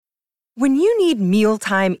When you need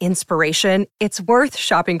mealtime inspiration, it's worth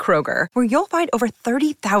shopping Kroger, where you'll find over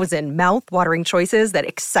 30,000 mouth-watering choices that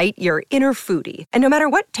excite your inner foodie. And no matter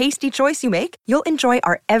what tasty choice you make, you'll enjoy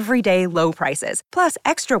our everyday low prices, plus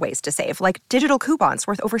extra ways to save, like digital coupons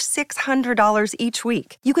worth over $600 each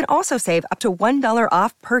week. You can also save up to $1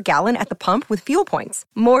 off per gallon at the pump with fuel points.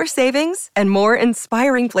 More savings and more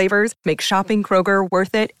inspiring flavors make shopping Kroger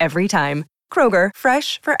worth it every time. Kroger,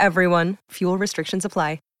 fresh for everyone. Fuel restrictions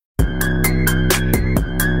apply.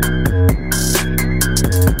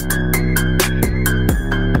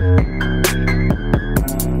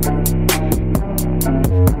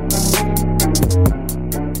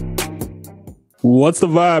 What's the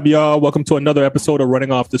vibe, y'all? Welcome to another episode of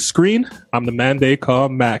Running Off the Screen. I'm the man they call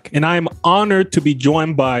Mac, and I am honored to be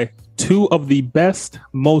joined by two of the best,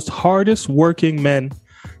 most hardest working men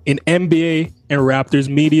in NBA and Raptors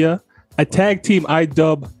media, a tag team I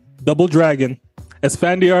dub Double Dragon,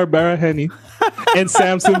 Esfandiar Baraheni and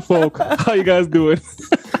Samson Folk. How you guys doing?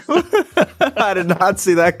 I did not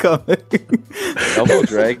see that coming. Double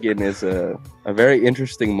Dragon is a very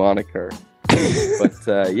interesting moniker.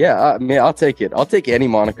 But yeah, I mean, I'll take it. I'll take any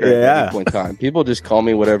moniker at any point in time. People just call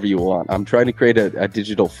me whatever you want. I'm trying to create a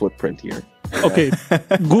digital footprint here. Okay,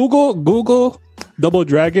 Google Double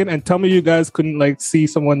Dragon and tell me you guys couldn't see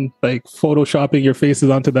someone photoshopping your faces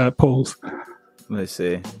onto that pose. Let's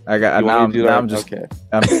see. I'm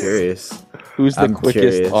curious. Who's the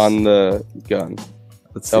quickest on the gun?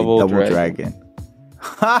 Let's see. Double Dragon.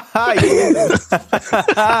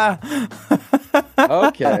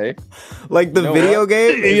 Okay. Like the video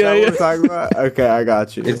game? Is that what we're talking about? Okay, I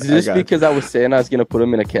got you. Is this because I was saying I was going to put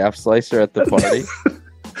him in a calf slicer at the party?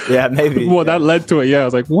 Yeah, maybe. Well, that led to it. Yeah, I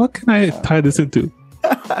was like, what can I tie this into?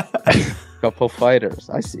 Couple fighters.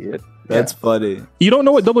 I see it. That's funny. You don't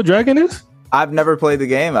know what Double Dragon is? I've never played the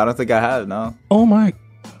game. I don't think I have, no. Oh my.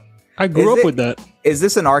 I grew up with that. Is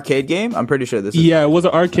this an arcade game? I'm pretty sure this is. Yeah, it was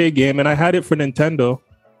an arcade game, and I had it for Nintendo.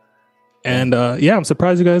 And yeah, I'm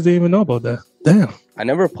surprised you guys didn't even know about that. Damn. I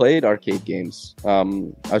never played arcade games. I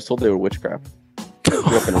was told they were witchcraft. I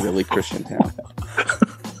grew up in a really Christian town.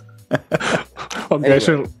 Okay,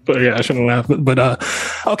 anyway. I shouldn't laugh. But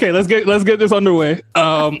okay, let's get this underway.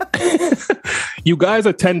 You guys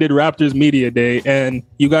attended Raptors Media Day, and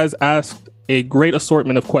you guys asked a great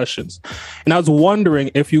assortment of questions. And I was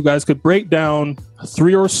wondering if you guys could break down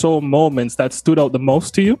 3 or so moments that stood out the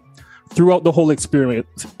most to you throughout the whole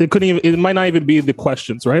experience. It might not even be the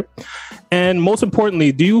questions, right? And most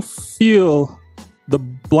importantly, do you feel the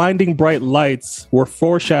blinding bright lights were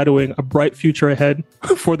foreshadowing a bright future ahead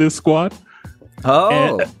for this squad?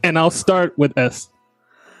 Oh. And I'll start with S.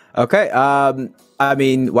 Okay. I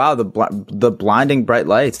mean, wow, the blinding bright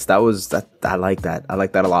lights. I like that. I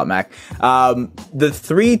like that a lot, Mac. The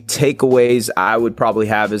 3 takeaways I would probably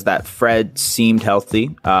have is that Fred seemed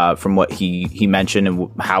healthy, from what he mentioned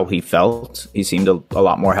and how he felt. He seemed a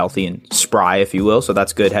lot more healthy and spry, if you will. So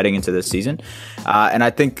that's good heading into this season. And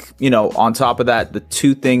I think, on top of that, the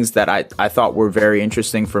 2 things that I thought were very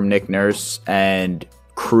interesting from Nick Nurse and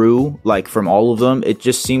crew, from all of them, it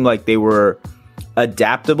just seemed like they were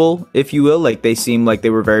adaptable, if you will. They seemed like they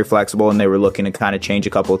were very flexible and they were looking to kind of change a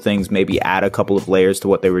couple of things, maybe add a couple of layers to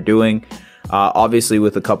what they were doing. Obviously,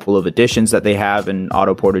 with a couple of additions that they have in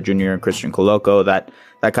Otto Porter Jr. and Christian Coloco,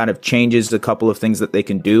 that kind of changes a couple of things that they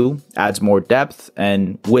can do, adds more depth.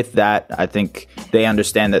 And with that, I think they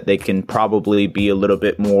understand that they can probably be a little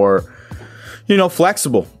bit more,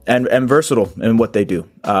 flexible and versatile in what they do.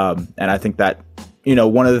 And I think that,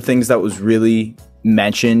 one of the things that was really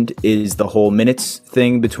mentioned is the whole minutes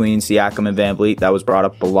thing between Siakam and VanVleet. That was brought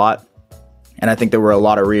up a lot. And I think there were a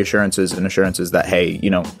lot of reassurances and assurances that, hey,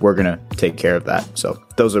 we're going to take care of that. So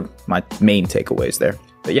those are my main takeaways there.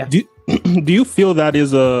 But yeah. Do you feel that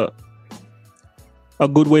is a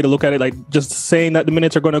good way to look at it? Just saying that the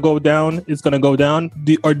minutes are going to go down, it's going to go down?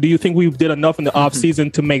 Or do you think we did enough in the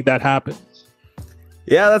offseason to make that happen?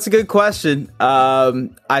 Yeah, that's a good question.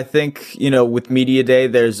 I think, with Media Day,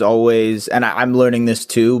 there's always, and I'm learning this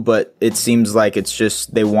too, but it seems like it's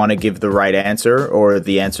just they want to give the right answer or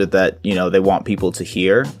the answer that, they want people to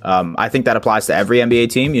hear. I think that applies to every NBA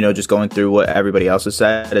team, just going through what everybody else has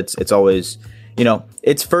said. It's always,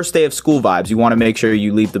 it's first day of school vibes. You want to make sure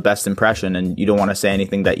you leave the best impression and you don't want to say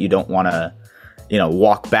anything that you don't want to,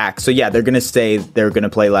 walk back. So yeah, they're going to say they're going to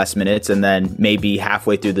play less minutes, and then maybe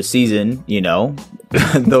halfway through the season,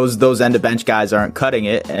 those end of bench guys aren't cutting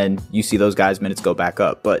it, and you see those guys' minutes go back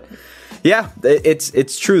up. But yeah,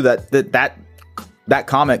 it's true that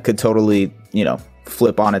comment could totally,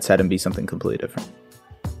 flip on its head and be something completely different.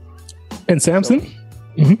 And Samson?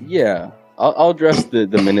 Yeah, I'll address the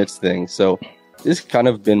minutes thing. So this has kind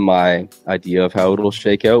of been my idea of how it'll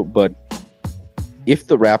shake out, but if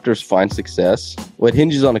the Raptors find success, well, it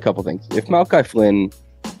hinges on a couple things. If Malachi Flynn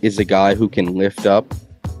is a guy who can lift up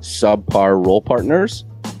subpar role partners,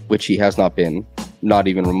 which he has not been, not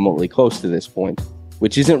even remotely close to this point,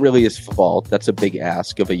 which isn't really his fault, that's a big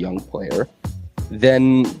ask of a young player,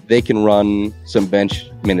 then they can run some bench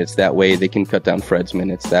minutes that way. They can cut down Fred's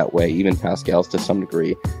minutes that way, even Pascal's to some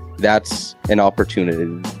degree. That's an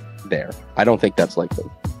opportunity there. I don't think that's likely.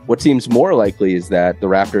 What seems more likely is that the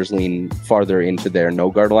Raptors lean farther into their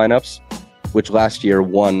no-guard lineups, which last year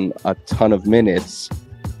won a ton of minutes,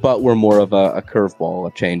 but were more of a curveball,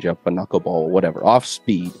 a changeup, a knuckleball, whatever, off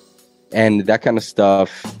speed. And that kind of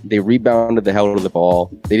stuff, they rebounded the hell out of the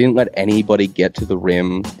ball. They didn't let anybody get to the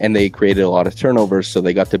rim, and they created a lot of turnovers, so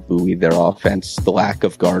they got to buoy their offense, the lack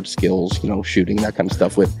of guard skills, shooting, that kind of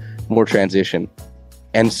stuff with more transition.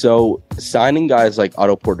 And so signing guys like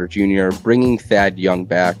Otto Porter Jr., bringing Thad Young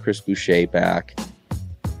back, Chris Boucher back,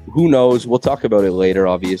 who knows? We'll talk about it later,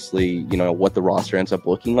 obviously, what the roster ends up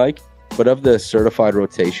looking like. But of the certified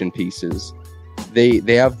rotation pieces, they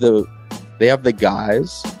have the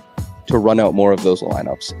guys to run out more of those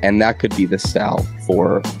lineups, and that could be the salve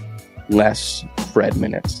for less Fred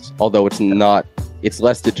minutes. Although it's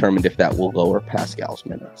less determined if that will lower Pascal's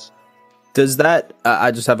minutes. Does that?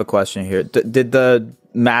 I just have a question here. Did the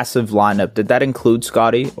massive lineup, did that include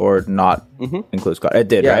Scotty or not include Scotty? It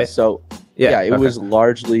did, right? So it was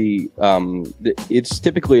largely. It's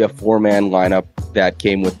typically a 4-man lineup that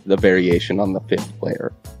came with the variation on the 5th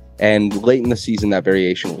player, and late in the season that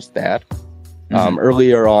variation was that.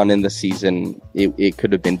 Earlier on in the season, it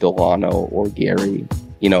could have been Delano or Gary,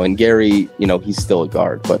 and Gary, he's still a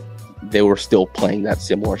guard, but they were still playing that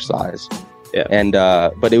similar size. Yeah. And,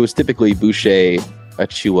 but it was typically Boucher,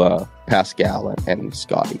 Achua, Pascal, and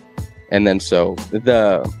Scotty. And then so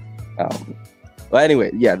the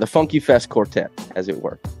Funky Fest quartet, as it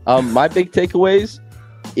were. My big takeaways,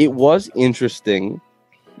 it was interesting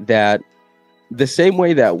that the same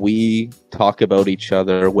way that we talk about each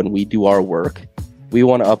other when we do our work, we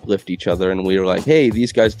want to uplift each other, and we were like, hey,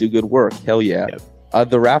 these guys do good work. Hell yeah. Yep.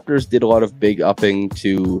 The Raptors did a lot of big upping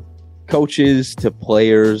to coaches, to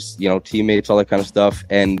players, teammates, all that kind of stuff.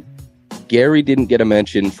 And Gary didn't get a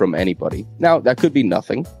mention from anybody. Now, that could be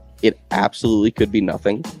nothing. It absolutely could be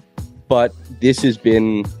nothing. But this has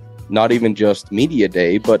been not even just media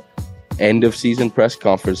day, but end of season press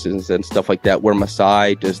conferences and stuff like that, where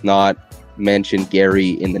Masai does not mention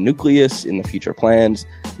Gary in the nucleus, in the future plans.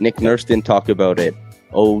 Nick Nurse didn't talk about it.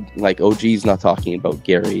 OG's not talking about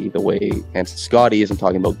Gary the way, and Scotty isn't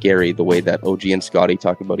talking about Gary the way that OG and Scotty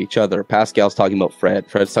talk about each other. Pascal's talking about Fred.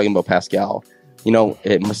 Fred's talking about Pascal.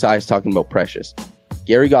 Masai's talking about Precious.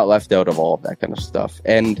 Gary got left out of all of that kind of stuff.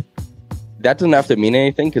 And that doesn't have to mean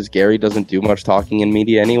anything, because Gary doesn't do much talking in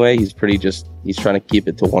media anyway. He's trying to keep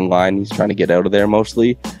it to one line. He's trying to get out of there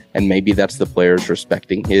mostly. And maybe that's the players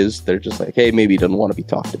respecting his. They're just like, hey, maybe he doesn't want to be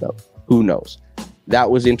talked about. Who knows?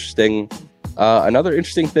 That was interesting. Another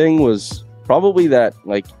interesting thing was probably that,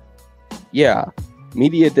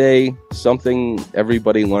 media day, something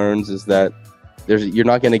everybody learns is that you're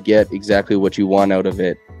not going to get exactly what you want out of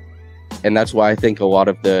it. And that's why I think a lot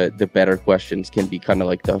of the better questions can be kind of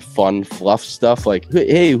like the fun fluff stuff, like,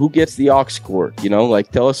 hey, who gets the aux cord?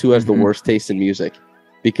 Tell us who has the worst taste in music.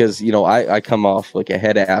 Because, I come off like a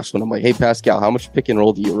head ass when I'm like, hey, Pascal, how much pick and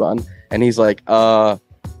roll do you run? And he's like,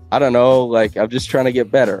 I don't know. I'm just trying to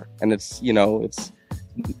get better. And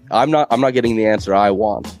I'm not getting the answer I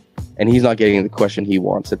want. And he's not getting the question he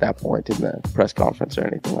wants at that point in the press conference or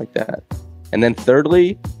anything like that. And then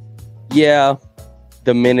thirdly,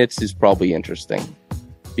 the minutes is probably interesting,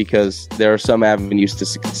 because there are some avenues to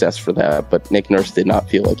success for that, but Nick Nurse did not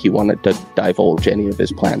feel like he wanted to divulge any of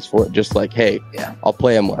his plans for it. Just like, hey, I'll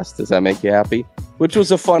play him less. Does that make you happy? Which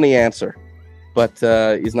was a funny answer, but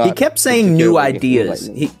he's not. He kept saying new ideas.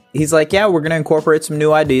 He's like, we're going to incorporate some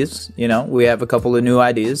new ideas. We have a couple of new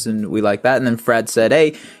ideas, and we like that. And then Fred said,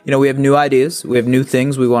 hey, we have new ideas. We have new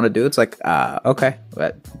things we want to do. It's like, okay,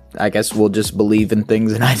 but I guess we'll just believe in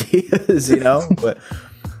things and ideas, But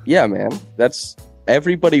yeah, man,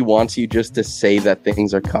 everybody wants you just to say that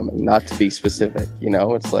things are coming, not to be specific.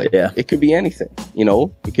 It's like, it could be anything.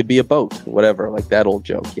 It could be a boat, whatever, like that old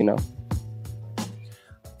joke.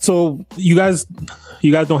 So you guys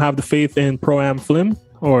don't have the faith in Pro-Am Flim?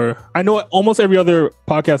 Or I know almost every other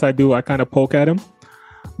podcast I do, I kind of poke at him,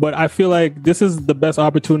 but I feel like this is the best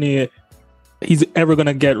opportunity he's ever going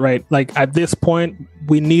to get, right? Like at this point,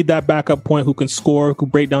 we need that backup point who can score, who can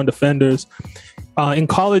break down defenders. In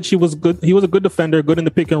college, he was good. He was a good defender, good in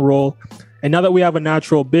the pick and roll. And now that we have a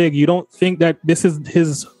natural big, you don't think that this is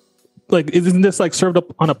his like, isn't this like served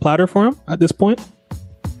up on a platter for him at this point?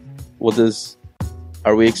 Well,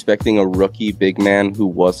 are we expecting a rookie big man who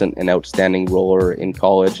wasn't an outstanding roller in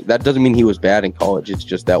college? That doesn't mean he was bad in college. It's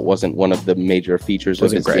just that wasn't one of the major features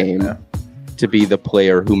of his game to be the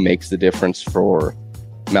player who makes the difference for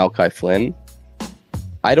Malachi Flynn.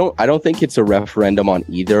 I don't think it's a referendum on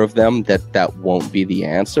either of them that won't be the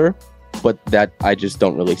answer, but that I just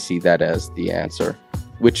don't really see that as the answer,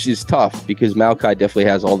 which is tough because Malachi definitely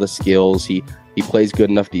has all the skills. He plays good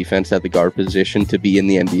enough defense at the guard position to be in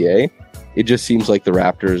the NBA. It just seems like the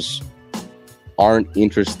Raptors aren't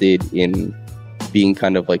interested in being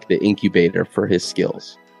kind of like the incubator for his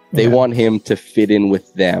skills. They want him to fit in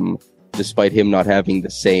with them, despite him not having the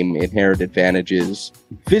same inherent advantages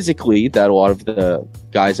physically that a lot of the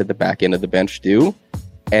guys at the back end of the bench do,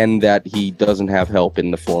 and that he doesn't have help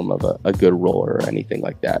in the form of a good roller or anything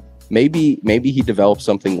like that. Maybe he develops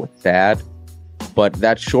something with that, but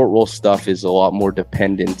that short roll stuff is a lot more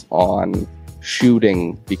dependent on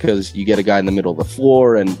shooting, because you get a guy in the middle of the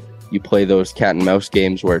floor and you play those cat and mouse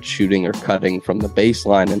games where it's shooting or cutting from the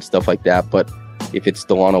baseline and stuff like that. But if it's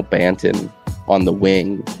Delano Banton on the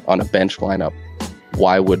wing on a bench lineup,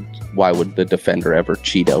 why would the defender ever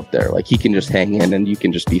cheat out there? Like, he can just hang in and you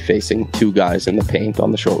can just be facing two guys in the paint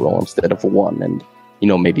on the short roll instead of one, and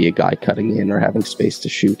maybe a guy cutting in or having space to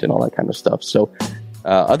shoot and all that kind of stuff. So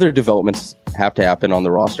other developments have to happen on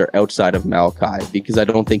the roster outside of Malachi, because I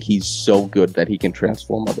don't think he's so good that he can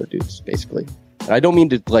transform other dudes, basically. And I don't mean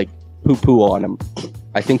to like poo-poo on him.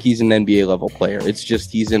 I think he's an NBA level player. It's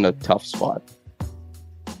just he's in a tough spot.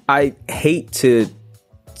 I hate to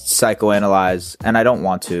psychoanalyze, and I don't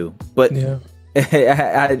want to, but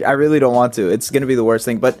I really don't want to. It's going to be the worst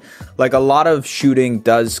thing. But like, a lot of shooting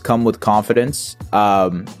does come with confidence,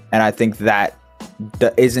 and I think that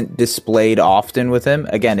isn't displayed often with him.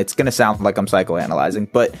 Again, it's going to sound like I'm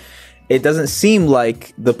psychoanalyzing, but it doesn't seem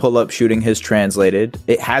like the pull-up shooting has translated.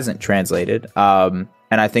 It hasn't translated.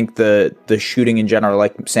 And I think the shooting in general,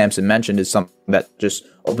 like Samson mentioned, is something that just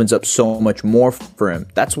opens up so much more for him.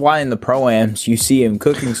 That's why in the Pro-Ams you see him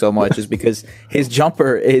cooking so much, is because his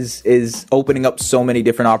jumper is opening up so many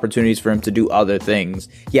different opportunities for him to do other things.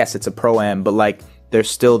 Yes, it's a Pro-Am, but like,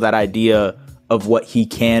 there's still that idea of what he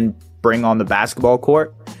can bring on the basketball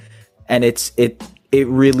court, and it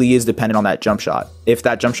really is dependent on that jump shot. If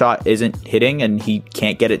that jump shot isn't hitting and he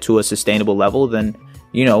can't get it to a sustainable level, then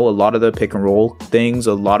a lot of the pick and roll things,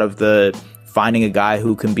 a lot of the finding a guy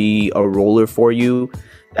who can be a roller for you,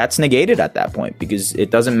 that's negated at that point, because it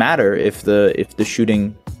doesn't matter if the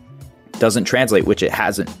shooting doesn't translate, which it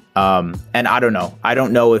hasn't. And I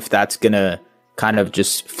don't know if that's gonna kind of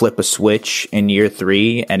just flip a switch in year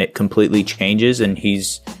 3 and it completely changes, and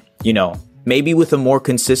he's maybe with a more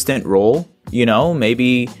consistent role.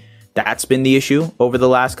 Maybe that's been the issue over the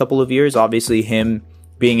last couple of years. Obviously, him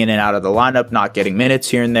being in and out of the lineup, not getting minutes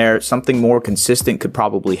here and there, something more consistent could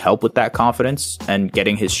probably help with that confidence and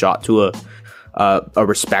getting his shot to a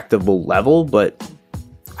respectable level. But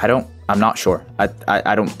I'm not sure.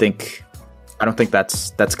 I don't think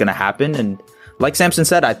that's going to happen. And like Samson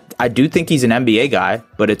said, I do think he's an NBA guy,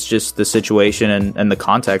 but it's just the situation and the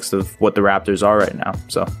context of what the Raptors are right now.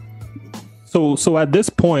 So at this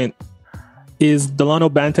point, is Delano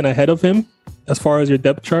Banton ahead of him as far as your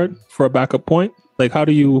depth chart for a backup point? Like, how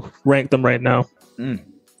do you rank them right now?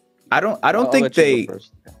 I don't think they.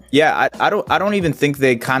 Yeah, I don't even think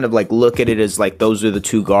they kind of like look at it as like those are the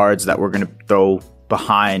two guards that we're going to throw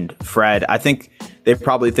behind Fred. I think they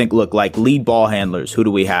probably think, look, like lead ball handlers. Who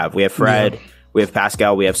do we have? We have Fred. We have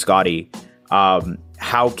Pascal. We have Scotty.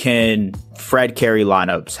 How can Fred carry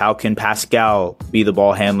lineups? How can Pascal be the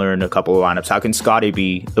ball handler in a couple of lineups? How can Scotty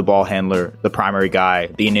be the ball handler, the primary guy,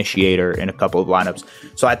 the initiator in a couple of lineups?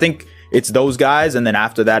 So I think it's those guys, and then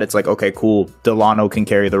after that, it's like, okay, cool. Delano can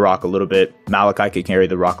carry the rock a little bit. Malachi can carry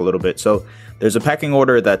the rock a little bit. So there's a pecking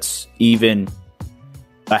order that's even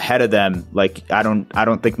ahead of them. Like, I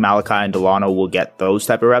don't think Malachi and Delano will get those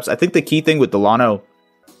type of reps. I think the key thing with Delano,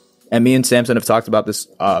 and me and Samson have talked about this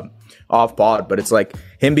off pod, but it's like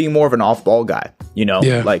him being more of an off ball guy,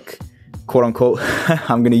 like, quote unquote,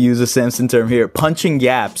 I'm going to use a Samson term here, punching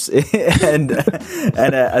gaps and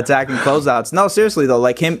attacking closeouts. No, seriously though,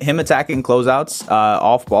 like him attacking closeouts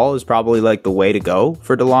off ball is probably like the way to go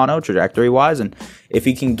for Delano trajectory wise. And if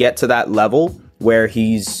he can get to that level where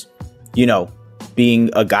he's, being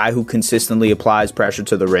a guy who consistently applies pressure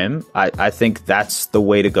to the rim, I think that's the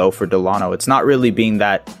way to go for Delano. It's not really being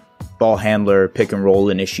that ball handler, pick and roll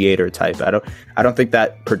initiator type. I don't think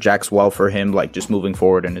that projects well for him, like just moving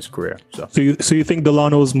forward in his career. So you think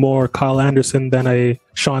Delano's more Kyle Anderson than a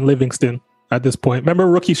Sean Livingston at this point. Remember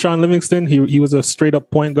rookie Sean Livingston? He was a straight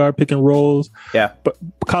up point guard, pick and rolls. Yeah. But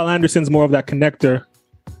Kyle Anderson's more of that connector.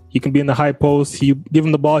 He can be in the high post. You give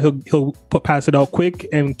him the ball, he'll pass it out quick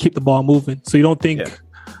and keep the ball moving. So you don't think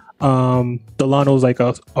Delano's like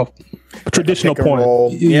a traditional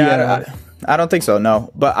point. Yeah, I don't think so.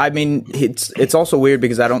 No, but I mean, it's also weird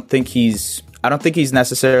because I don't think he's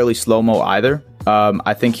necessarily slow-mo either.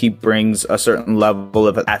 I think he brings a certain level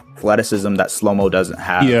of athleticism that slow-mo doesn't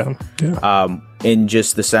have. Yeah. In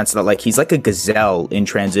just the sense that like he's like a gazelle in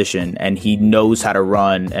transition, and he knows how to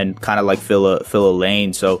run and kind of like fill a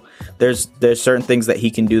lane. So there's certain things that he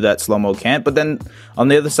can do that slow-mo can't. But then on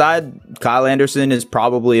the other side, Kyle Anderson is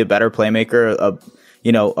probably a better playmaker,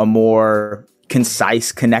 a more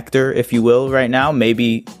concise connector, if you will, right now.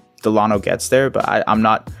 Maybe Delano gets there, but I'm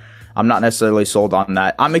not necessarily sold on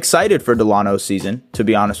that. I'm excited for Delano's season, to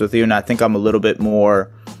be honest with you, and I think I'm a little bit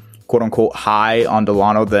more quote unquote high on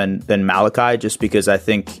Delano than Malachi, just because I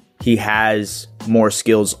think he has more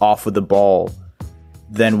skills off of the ball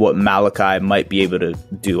than what Malachi might be able to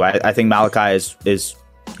do. I think Malachi is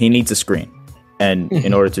he needs a screen, and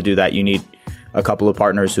in order to do that, you need a couple of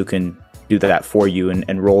partners who can do that for you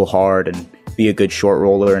and roll hard and be a good short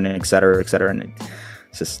roller and et cetera, et cetera. And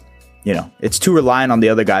it's just, it's too reliant on the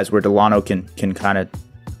other guys, where Delano can kind of,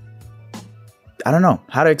 I don't know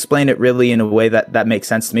how to explain it really in a way that makes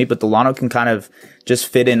sense to me, but Delano can kind of just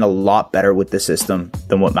fit in a lot better with the system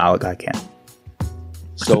than what Malachi can.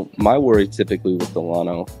 So my worry typically with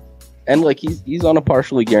Delano, and like he's on a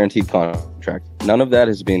partially guaranteed contract. None of that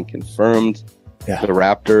has been confirmed. Yeah. The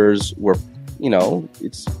Raptors were,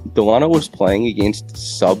 Delano was playing against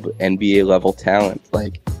sub NBA level talent.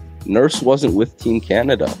 Like Nurse wasn't with Team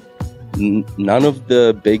Canada. None of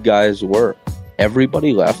the big guys were.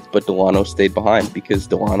 Everybody left, but Delano stayed behind because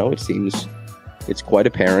Delano, it seems, it's quite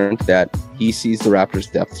apparent that he sees the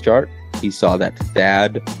Raptors depth chart. He saw that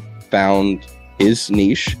Thad found his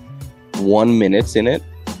niche, 1 minute in it,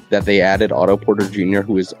 that they added Otto Porter Jr.,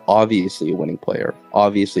 who is obviously a winning player,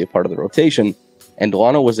 obviously a part of the rotation. And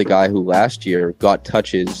Delano was a guy who last year got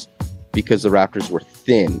touches because the Raptors were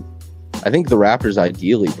thin. I think the Raptors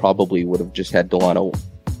ideally probably would have just had Delano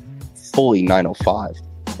fully 905.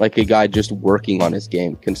 Like a guy just working on his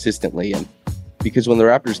game consistently. And because when the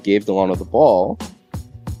Raptors gave Delano the ball,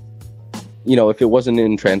 if it wasn't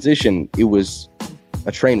in transition, it was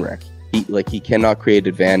a train wreck. He cannot create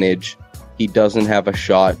advantage. He doesn't have a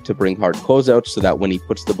shot to bring hard closeouts so that when he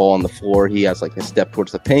puts the ball on the floor, he has like a step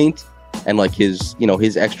towards the paint and like his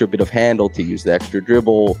extra bit of handle to use the extra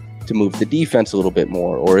dribble to move the defense a little bit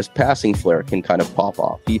more, or his passing flair can kind of pop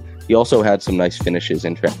off. He also had some nice finishes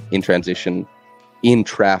in transition, in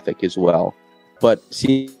traffic as well. But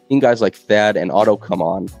seeing guys like Thad and Otto come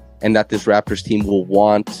on, and that this Raptors team will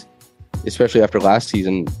want, especially after last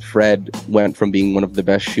season, Fred went from being one of the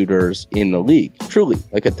best shooters in the league, truly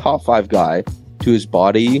like a top 5 guy, to his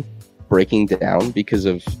body breaking down because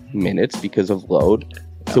of minutes, because of load,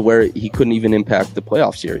 to where he couldn't even impact the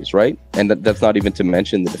playoff series, right? And that's not even to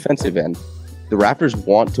mention the defensive end. The Raptors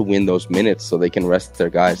want to win those minutes so they can rest their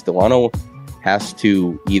guys. Delano has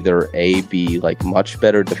to either be like much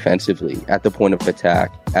better defensively at the point of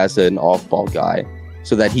attack as an off-ball guy,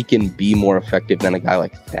 so that he can be more effective than a guy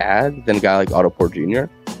like Thad, than a guy like Otto Porter Jr.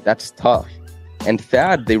 That's tough. And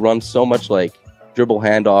Thad, they run so much like dribble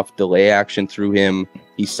handoff, delay action through him.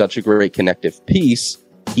 He's such a great connective piece.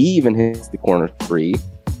 He even hits the corner 3.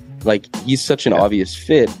 Like, he's such an obvious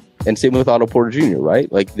fit. And same with Otto Porter Jr.,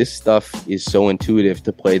 right? Like, this stuff is so intuitive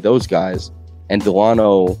to play those guys. And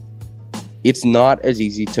Delano, it's not as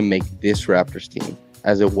easy to make this Raptors team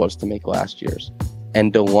as it was to make last year's.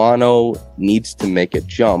 And Delano needs to make a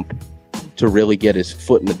jump to really get his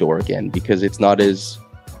foot in the door again, because it's not as,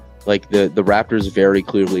 like, the Raptors very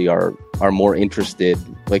clearly are more interested.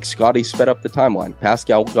 Like, Scotty sped up the timeline.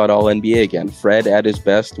 Pascal got all NBA again. Fred at his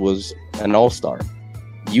best was an all-star.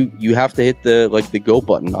 You have to hit the go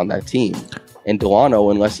button on that team. And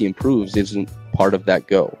Delano, unless he improves, isn't part of that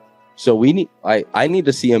go. So I need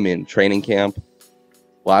to see him in training camp.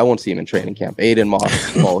 Well, I won't see him in training camp. Aiden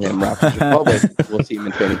Moss, call him Raptors Republic. We'll see him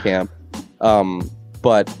in training camp.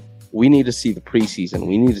 But we need to see the preseason.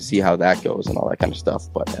 We need to see how that goes and all that kind of stuff.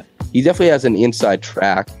 But he definitely has an inside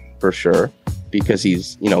track for sure, because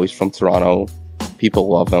he's from Toronto. People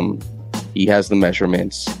love him. He has the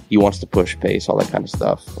measurements. He wants to push pace, all that kind of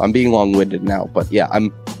stuff. I'm being long-winded now, but yeah,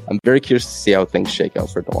 I'm very curious to see how things shake out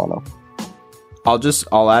for Delano.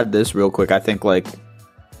 I'll add this real quick. I think like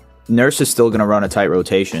Nurse is still going to run a tight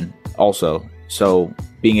rotation also. So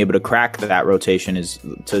being able to crack that rotation is,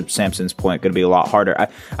 to Samson's point, going to be a lot harder.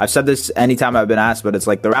 I've said this anytime I've been asked, but it's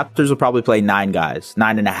like the Raptors will probably play 9 guys,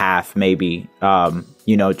 9.5 maybe,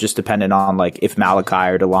 just depending on like if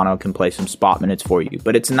Malachi or Delano can play some spot minutes for you.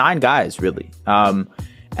 But it's 9 guys, really. And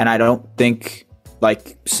I don't think,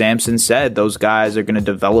 like Samson said, those guys are going to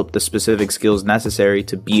develop the specific skills necessary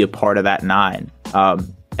to be a part of that 9.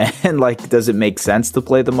 And like, does it make sense to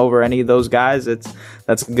play them over any of those guys?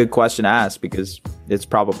 That's a good question to ask, because it's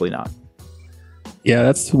probably not.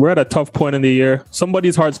 Yeah, we're at a tough point in the year.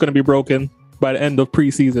 Somebody's heart's going to be broken by the end of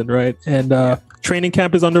preseason, right? And training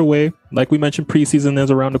camp is underway. Like we mentioned, preseason is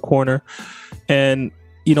around the corner. And,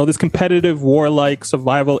 this competitive, warlike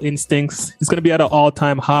survival instincts is going to be at an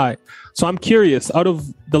all-time high. So I'm curious, out of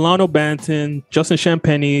Delano Banton, Justin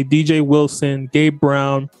Champagnie, DJ Wilson, Gabe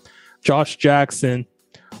Brown, Josh Jackson,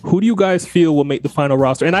 who do you guys feel will make the final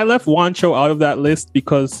roster? And I left Juancho out of that list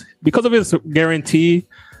because of his guarantee.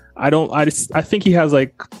 I think he has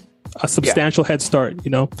like a substantial head start,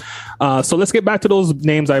 So let's get back to those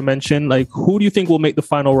names I mentioned. Like, who do you think will make the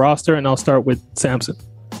final roster? And I'll start with Samson.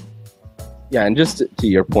 Yeah, and just to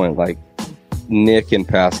your point, like Nick and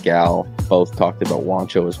Pascal both talked about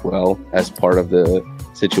Juancho as well as part of the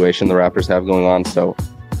situation the Raptors have going on. So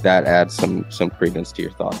that adds some credence to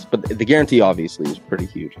your thoughts. But the guarantee obviously is pretty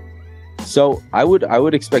huge. So I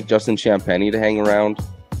would expect Justin Champagnie to hang around.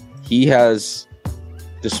 He has,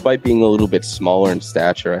 despite being a little bit smaller in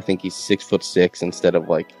stature, I think he's 6'6" instead of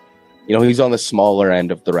he's on the smaller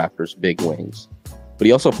end of the Raptors' big wings. But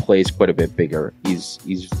he also plays quite a bit bigger. He's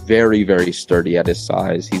very, very sturdy at his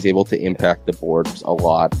size. He's able to impact the boards a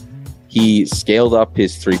lot. He scaled up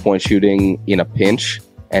his three-point shooting in a pinch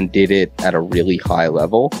and did it at a really high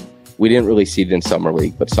level. We didn't really see it in Summer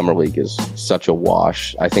League, but Summer League is such a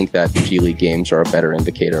wash. I think that G League games are a better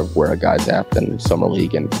indicator of where a guy's at than Summer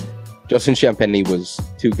League. And Justin Champagnie was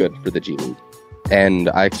too good for the G League. And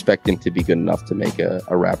I expect him to be good enough to make a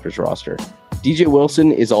Raptors roster. DJ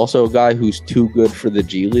Wilson is also a guy who's too good for the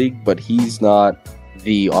G League, but he's not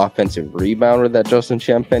the offensive rebounder that Justin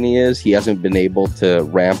Champagnie is. He hasn't been able to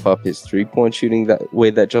ramp up his three-point shooting that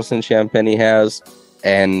way that Justin Champagnie has.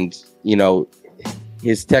 And,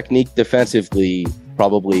 his technique defensively,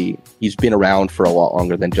 probably he's been around for a lot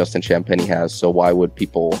longer than Justin Champagnie has. So why would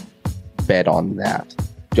people bet on that?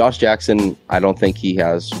 Josh Jackson, I don't think he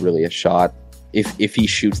has really a shot. If he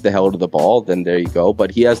shoots the hell out of the ball, then there you go.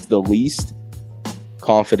 But he has the least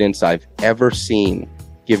confidence I've ever seen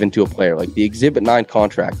given to a player. Like, the Exhibit 9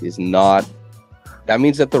 contract is not... That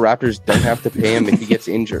means that the Raptors don't have to pay him if he gets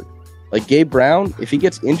injured. Like Gabe Brown, if he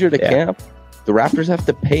gets injured at camp, the Raptors have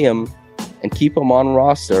to pay him and keep him on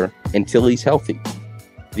roster until he's healthy.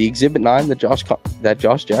 The Exhibit 9 that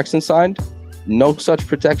Josh Jackson signed, no such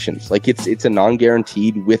protections. Like, it's a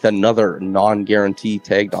non-guaranteed with another non-guarantee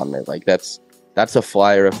tagged on it. Like, that's a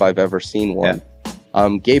flyer if I've ever seen one.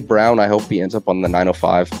 Gabe Brown, I hope he ends up on the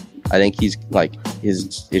 905. I think he's like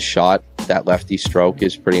his shot, that lefty stroke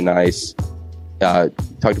is pretty nice.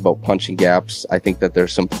 Talked about punching gaps. I think that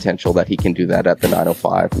there's some potential that he can do that at the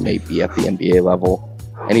 905, maybe at the NBA level.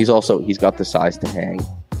 And he's got the size to hang.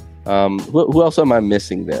 Who else am I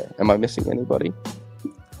missing there? Am I missing anybody?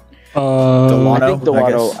 Delano,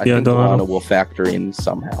 I think Delano will factor in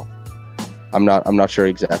somehow. I'm not sure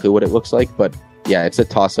exactly what it looks like, but yeah, it's a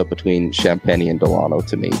toss-up between Champagnie and Delano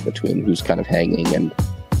to me, between who's kind of hanging and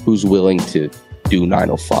who's willing to do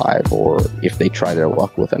 905, or if they try their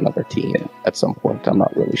luck with another team at some point. I'm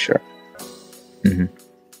not really sure. Mm-hmm.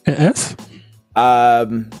 Yes?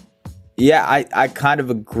 Yeah, I kind of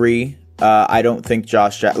agree. I don't think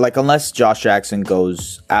unless Josh Jackson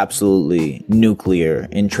goes absolutely nuclear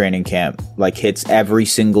in training camp, like hits every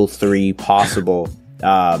single three possible,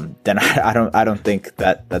 then I don't think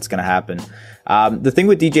that's going to happen. The thing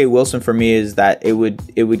with DJ Wilson for me is that it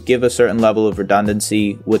would give a certain level of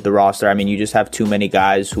redundancy with the roster. I mean, you just have too many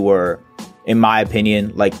guys who are, in my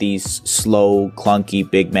opinion, like these slow, clunky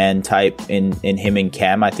big man type in him and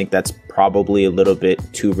Kem. I think that's probably a little bit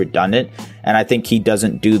too redundant. And I think he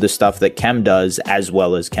doesn't do the stuff that Kem does as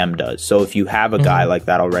well as Kem does. So if you have a guy like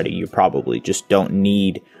that already, you probably just don't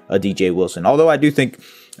need a DJ Wilson. Although I do think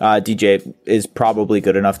DJ is probably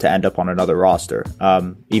good enough to end up on another roster.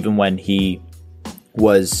 Even when he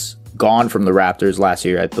was gone from the Raptors last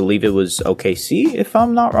year, I believe it was OKC, if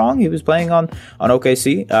I'm not wrong. He was playing on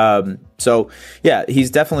OKC. So yeah,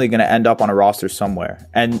 he's definitely going to end up on a roster somewhere.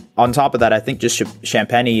 And on top of that, I think just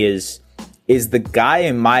Champagnie is the guy,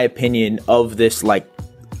 in my opinion, of this like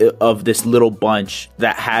of this little bunch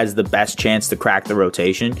that has the best chance to crack the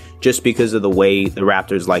rotation just because of the way the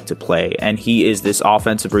Raptors like to play. And he is this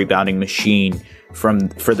offensive rebounding machine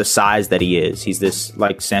for the size that he is. He's this,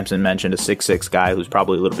 like Samson mentioned, a 6'6" guy who's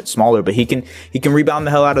probably a little bit smaller, but he can rebound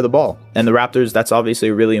the hell out of the ball. And the Raptors, that's obviously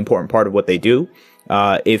a really important part of what they do.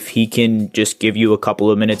 If he can just give you a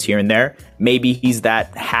couple of minutes here and there, maybe he's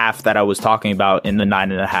that half that I was talking about in the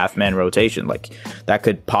 9.5 man rotation. Like that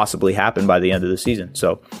could possibly happen by the end of the season.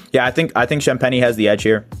 So yeah, I think Champagnie has the edge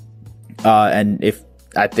here. And if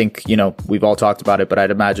I think, we've all talked about it, but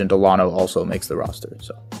I'd imagine Delano also makes the roster.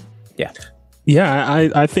 So yeah. Yeah,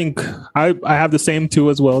 I think I have the same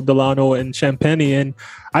two as well, Delano and Champagnie. And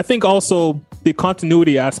I think also the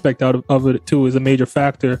continuity aspect of it too is a major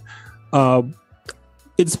factor.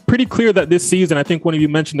 It's pretty clear that this season, I think one of you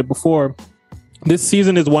mentioned it before, this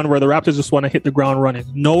season is one where the Raptors just want to hit the ground running.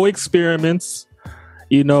 No experiments,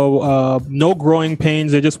 no growing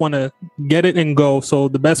pains. They just want to get it and go. So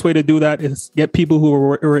the best way to do that is get people who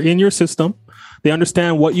are in your system. They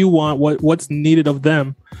understand what you want, what's needed of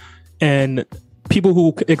them, and people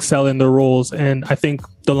who excel in their roles. And I think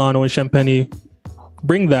Delano and Champagnie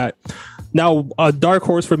bring that. Now, a dark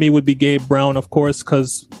horse for me would be Gabe Brown, of course,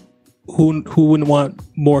 because who wouldn't want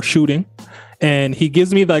more shooting? And he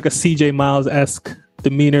gives me like a CJ Miles-esque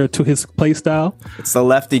demeanor to his play style. It's the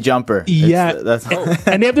lefty jumper. Yeah.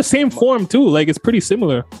 And they have the same form too. Like it's pretty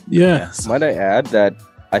similar. Yeah. Might I add that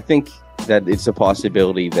I think that it's a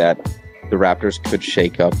possibility that the Raptors could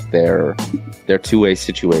shake up their two-way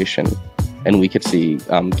situation, and we could see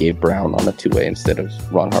Gabe Brown on a two-way instead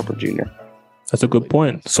of Ron Harper Jr. That's a good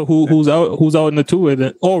point. So who's out in the two-way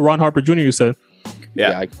then? Oh, Ron Harper Jr. You said.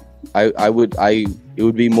 Yeah. It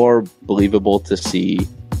would be more believable to see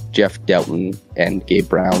Jeff Delton and Gabe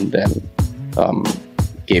Brown than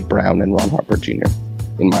Gabe Brown and Ron Harper Jr.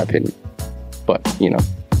 in my opinion. But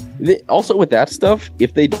also with that stuff,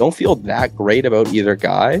 if they don't feel that great about either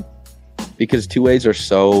guy, because two ways are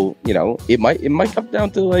so, it might come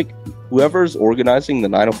down to like whoever's organizing the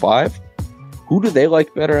 905. Who do they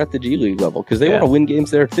like better at the G League level? Because they want to win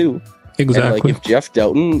games there too. Exactly. And like if Jeff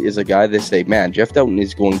Delton is a guy they say, man, Jeff Delton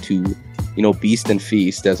is going to, beast and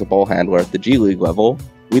feast as a ball handler at the G League level.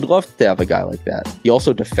 We'd love to have a guy like that. He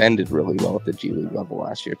also defended really well at the G League level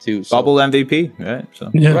last year too. So, bubble MVP, right? So.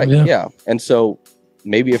 Yeah. And so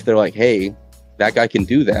maybe if they're like, hey, that guy can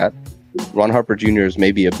do that, Ron Harper Jr. is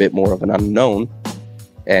maybe a bit more of an unknown,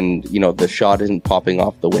 and the shot isn't popping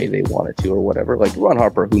off the way they want it to or whatever. Like Ron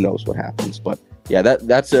Harper, who knows what happens? But yeah,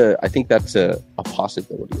 I think that's a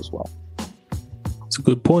possibility as well. That's a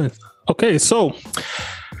good point. Okay, so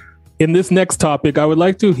in this next topic, I would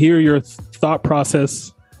like to hear your thought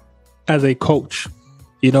process as a coach.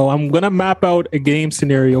 I'm gonna map out a game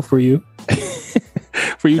scenario for you.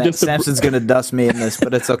 Samson's gonna dust me in this,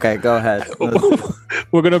 but it's okay. Go ahead.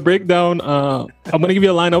 We're gonna break down. I'm gonna give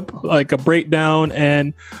you a lineup, like a breakdown,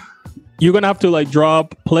 and you're gonna have to like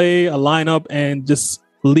play a lineup and just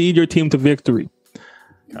lead your team to victory.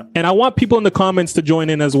 Okay. And I want people in the comments to join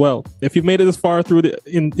in as well. If you've made it this far through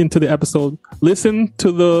into the episode, listen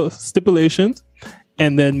to the stipulations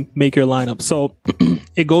and then make your lineup. So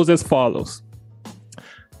it goes as follows.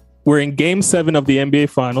 We're in Game 7 of the NBA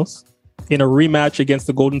Finals in a rematch against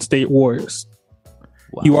the Golden State Warriors.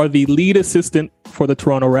 Wow. You are the lead assistant for the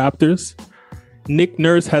Toronto Raptors. Nick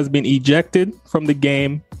Nurse has been ejected from the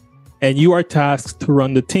game, and you are tasked to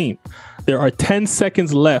run the team. There are 10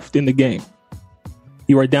 seconds left in the game.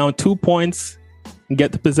 You are down 2 points and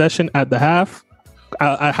get the possession at the half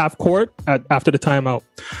court after the timeout.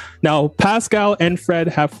 Now, Pascal and Fred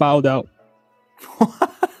have fouled out.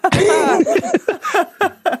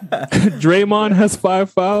 Draymond has 5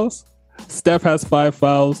 fouls. Steph has 5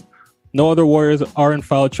 fouls. No other Warriors are in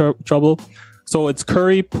foul trouble. So it's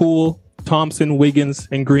Curry, Poole, Thompson, Wiggins,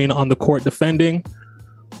 and Green on the court defending.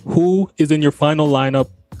 Who is in your final lineup,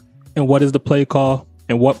 and what is the play call,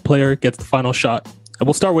 and what player gets the final shot? And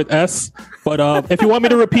we'll start with S, but if you want me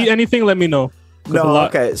to repeat anything, let me know. No,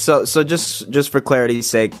 okay. So just for clarity's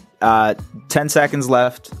sake, 10 seconds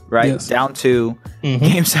left, right? Yes. Down 2. Mm-hmm.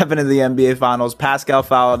 Game 7 of the NBA Finals. Pascal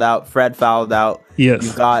fouled out. Fred fouled out. Yes.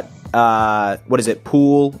 You've got,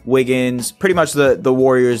 Poole, Wiggins, pretty much the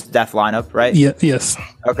Warriors' death lineup, right? Yeah. Yes.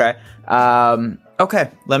 Okay. Okay.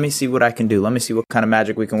 Let me see what I can do. Let me see what kind of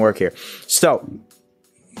magic we can work here. So,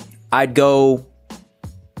 I'd go...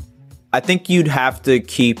 I think you'd have to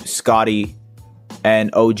keep Scotty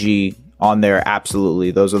and OG on there.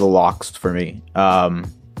 Absolutely. Those are the locks for me.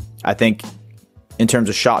 I think in terms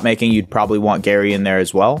of shot making, you'd probably want Gary in there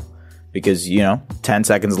as well, because 10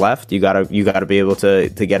 seconds left. You gotta be able to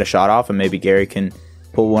get a shot off, and maybe Gary can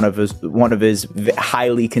pull one of his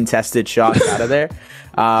highly contested shots out of there.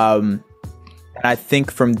 And I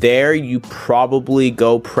think from there you probably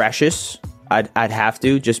go Precious. I'd have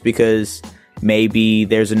to, just because maybe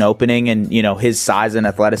there's an opening and, you know, his size and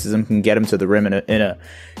athleticism can get him to the rim in a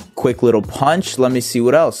quick little punch. Let me see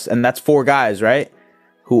what else. And that's 4 guys, right?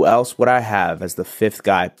 Who else would I have as the 5th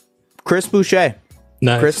guy? Chris Boucher.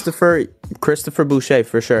 Nice. Christopher Boucher,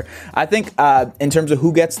 for sure. I think in terms of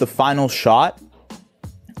who gets the final shot,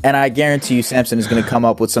 and I guarantee you Samson is going to come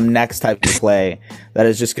up with some next type of play that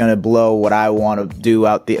is just going to blow what I want to do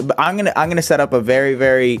out the... But I'm going to set up a very,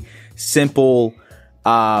 very simple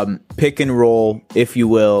pick and roll, if you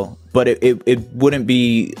will, but it wouldn't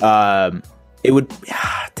be... it would...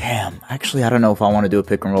 damn. Actually, I don't know if I want to do a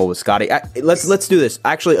pick and roll with Scotty. Let's do this.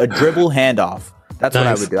 Actually, a dribble handoff. That's nice. What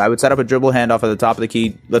I would do. I would set up a dribble handoff at the top of the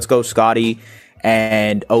key. Let's go Scotty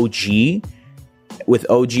and OG, with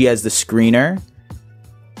OG as the screener.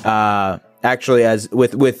 Actually, as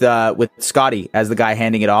with Scotty as the guy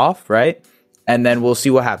handing it off, right? And then we'll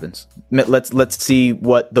see what happens. Let's see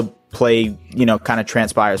what the play, you know, kind of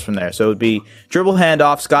transpires from there. So it would be dribble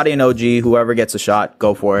handoff, Scotty and OG. Whoever gets a shot,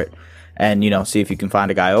 go for it, and, you know, see if you can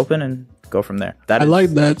find a guy open and go from there. I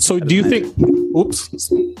like that. So do you think?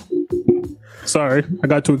 Oops. Sorry, I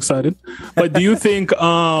got too excited. But do you think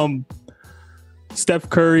Steph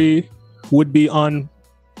Curry would be on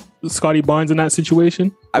Scotty Barnes in that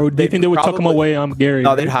situation? Or do you think they would tuck him away on Gary?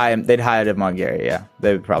 No, they'd hide him on Gary, yeah.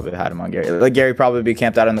 They would probably hide him on Gary. Like, Gary probably be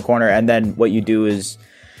camped out in the corner, and then what you do is...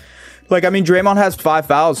 Like, I mean, Draymond has 5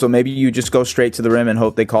 fouls, so maybe you just go straight to the rim and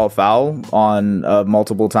hope they call a foul on a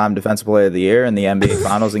multiple-time Defensive Player of the Year in the NBA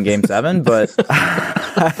Finals in Game 7, but...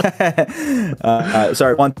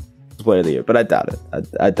 sorry, one Player of the Year, but I doubt it.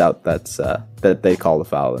 I doubt that they call the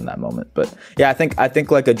foul in that moment. But yeah, I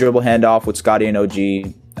think like a dribble handoff with Scotty and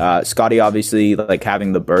OG. Scotty obviously like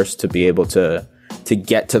having the burst to be able to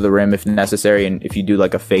get to the rim if necessary, and if you do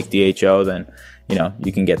like a fake DHO, then, you know,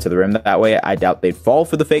 you can get to the rim that way. I doubt they'd fall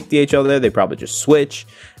for the fake DHO there. They probably just switch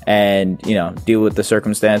and, you know, deal with the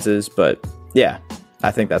circumstances. But yeah, I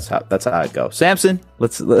think that's how I'd go. Samson,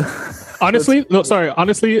 honestly,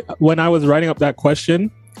 when I was writing up that question,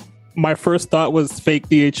 my first thought was fake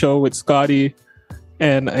DHO with Scotty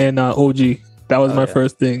and OG. That was my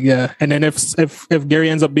first thing, yeah. And then if Gary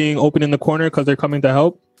ends up being open in the corner because they're coming to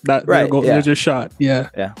help, there's your shot, yeah.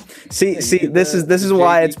 Yeah. See, this is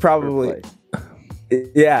why it's probably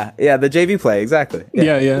the JV play, exactly.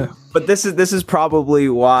 Yeah. But this is probably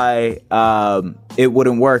why it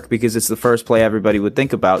wouldn't work, because it's the first play everybody would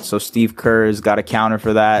think about. So Steve Kerr's got a counter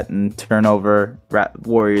for that, and turnover,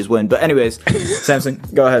 Warriors win. But anyways, Samson,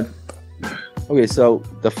 go ahead. Okay, so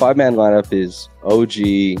the 5-man lineup is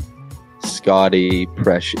OG, Scotty,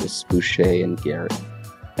 Precious, Boucher, and Gary.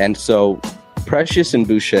 And so Precious and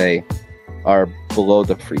Boucher are below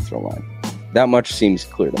the free throw line. That much seems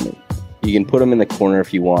clear to me. You can put them in the corner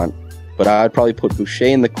if you want, but I'd probably put Boucher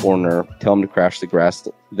in the corner, tell him to crash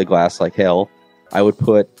the glass like hell. I would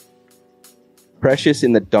put Precious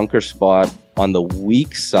in the dunker spot on the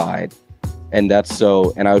weak side, and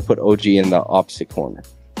I would put OG in the opposite corner.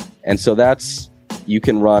 And so you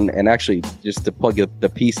can run, and actually, just to plug the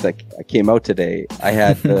piece that came out today, I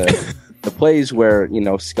had the plays where, you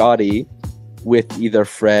know, Scotty with either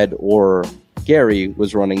Fred or Gary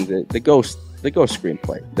was running the ghost screen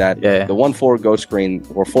play, the 1-4 ghost screen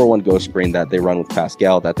or 4-1 ghost screen that they run with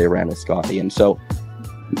Pascal, that they ran with Scotty. And so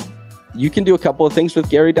you can do a couple of things with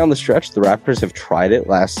Gary down the stretch. The Raptors have tried it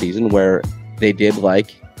last season where they did,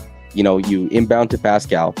 like, you know, you inbound to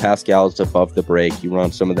Pascal's above the break, you run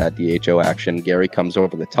some of that DHO action, Gary comes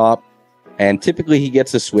over the top, and typically he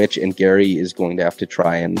gets a switch, and Gary is going to have to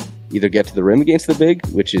try and either get to the rim against the big,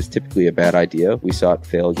 which is typically a bad idea, we saw it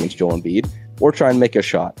fail against Joel Embiid, or try and make a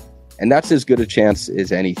shot. And that's as good a chance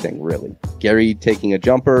as anything, really. Gary taking a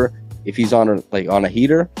jumper, if he's on a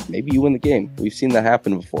heater, maybe you win the game. We've seen that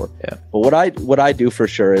happen before. Yeah. But what I do for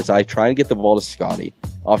sure is I try and get the ball to Scotty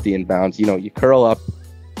off the inbounds. You know, you curl up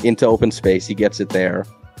into open space, he gets it there,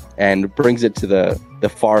 and brings it to the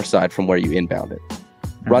far side from where you inbound it.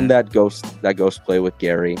 Mm-hmm. Run that ghost play with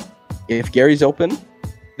Gary. If Gary's open,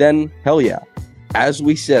 then hell yeah. As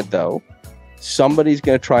we said, though, somebody's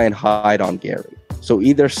going to try and hide on Gary. So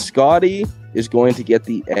either Scotty is going to get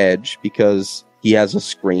the edge because he has a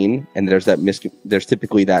screen, and there's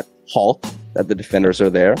typically that halt that the defenders are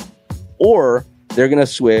there, or they're going to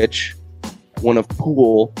switch one of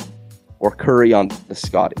Poole or Curry on the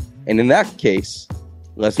Scotty. And in that case,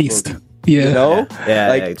 let's feast.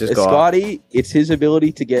 Just Scotty, it's his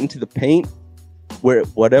ability to get into the paint where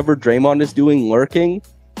whatever Draymond is doing lurking,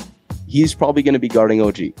 he's probably going to be guarding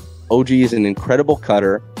OG OG is an incredible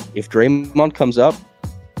cutter. If Draymond comes up,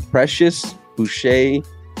 Precious, Boucher,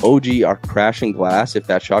 OG are crashing glass if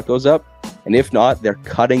that shot goes up. And if not, they're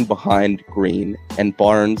cutting behind Green. And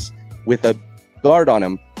Barnes, with a guard on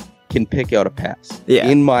him, can pick out a pass,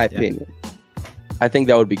 in my opinion. I think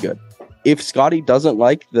that would be good. If Scotty doesn't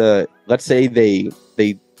like let's say they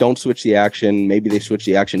don't switch the action, maybe they switch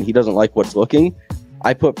the action, he doesn't like what's looking,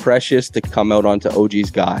 I put Precious to come out onto OG's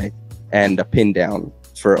guy and a pin down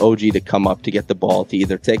for OG to come up to get the ball to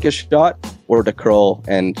either take a shot or to curl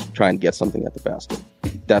and try and get something at the basket.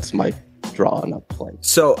 That's my draw on a play.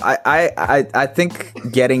 So I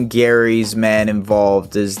think getting Gary's man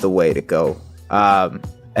involved is the way to go.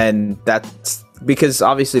 And that's because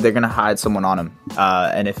obviously they're going to hide someone on him.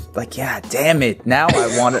 And if damn it. Now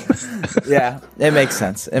I want it. Yeah, it makes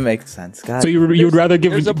sense. God. So you would rather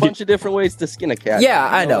give... There's a bunch of different ways to skin a cat. Yeah,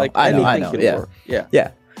 I know.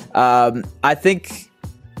 Yeah. I think...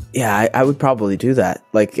 Yeah, I would probably do that.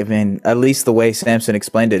 Like, I mean, at least the way Samson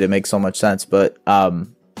explained it, it makes so much sense. But I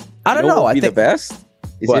don't know. I think the best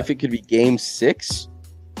is if it could be Game 6,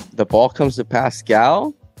 the ball comes to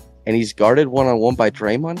Pascal, and he's guarded one-on-one by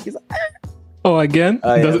Draymond. He's like, oh, again?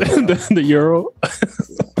 The Euro?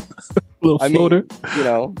 Little floater.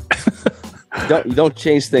 You don't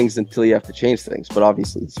change things until you have to change things. But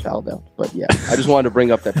obviously, it's fouled out. But yeah, I just wanted to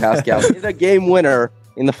bring up that Pascal is a game winner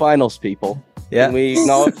in the finals, people. Yeah. Can we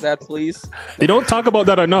acknowledge that, please? They don't talk about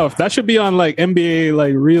that enough. That should be on like NBA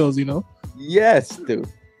like reels, Yes, dude.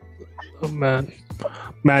 Oh man,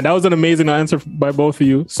 that was an amazing answer by both of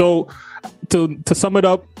you. So to sum it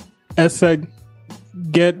up, as said,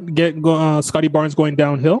 get Scotty Barnes going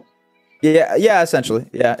downhill. Yeah, essentially.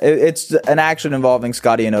 Yeah, it's an action involving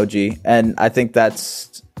Scotty and OG, and I think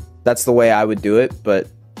that's the way I would do it. But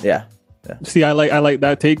yeah. See, I like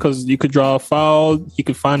that take because you could draw a foul, you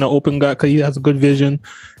could find an open guy because he has a good vision,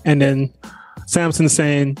 and then Samson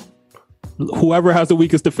saying, whoever has the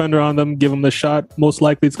weakest defender on them, give him the shot. Most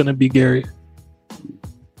likely, it's going to be Gary.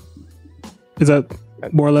 Is that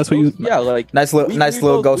more or less what you? Yeah, like nice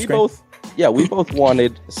little goal screen. We both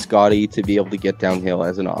wanted Scotty to be able to get downhill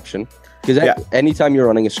as an option because anytime you're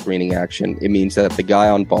running a screening action, it means that the guy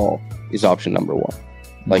on ball is option number one.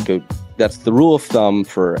 Like that's the rule of thumb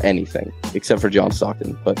for anything except for John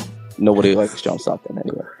Stockton, but nobody likes John Stockton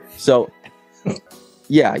anyway. So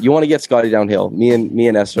yeah, you want to get Scotty downhill. Me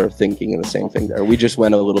and S are thinking the same thing there. We just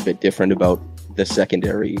went a little bit different about the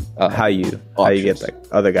secondary how you get that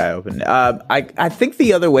other guy open. I think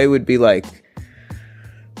the other way would be like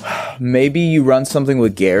maybe you run something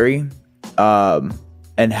with Gary and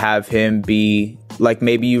have him be like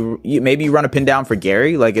maybe you run a pin down for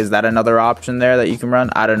Gary. Like, is that another option there that you can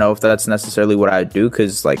run? I don't know if that's necessarily what I would do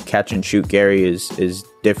because like catch and shoot Gary is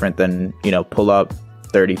different than pull up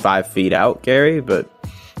 35 feet out Gary. But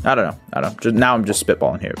I don't know. Now I'm just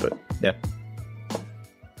spitballing here, but yeah.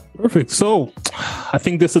 Perfect. So I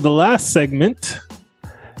think this is the last segment.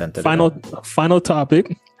 Final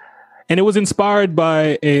topic, and it was inspired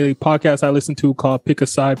by a podcast I listened to called Pick a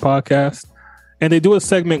Side Podcast, and they do a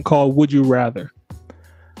segment called Would You Rather,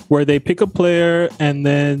 where they pick a player and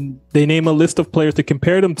then they name a list of players to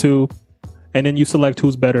compare them to, and then you select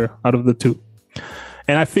who's better out of the two.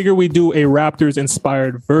 And I figure we do a Raptors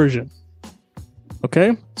inspired version.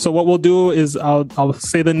 Okay, so what we'll do is I'll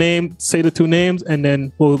say the two names, and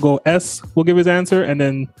then we'll go S will give his answer, and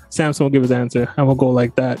then Samson will give his answer, and we'll go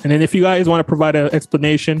like that. And then if you guys want to provide an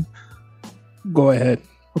explanation, go ahead.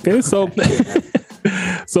 Okay, so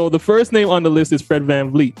so the first name on the list is Fred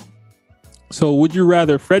VanVleet. So would you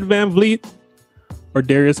rather Fred VanVleet or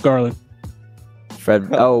Darius Garland? Fred.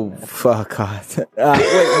 Oh fuck! God.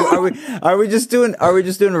 Wait, are we just doing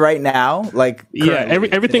right now? Like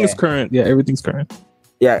everything is current. Yeah, everything's current.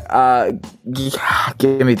 Yeah.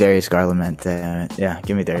 Give me Darius Garland, man. Damn it. Yeah,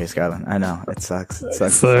 give me Darius Garland. I know it sucks.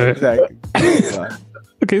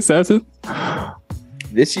 Okay, Samson.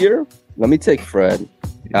 This year, let me take Fred.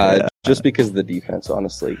 Just because of the defense,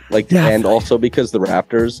 honestly. And also because the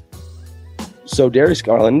Raptors. So Darius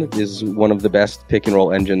Garland is one of the best pick and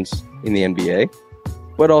roll engines in the NBA.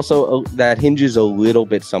 But also that hinges a little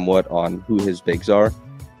bit somewhat on who his bigs are.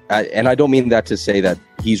 And I don't mean that to say that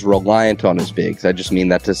he's reliant on his bigs. I just mean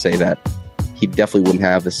that to say that he definitely wouldn't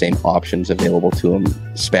have the same options available to him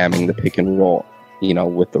spamming the pick and roll,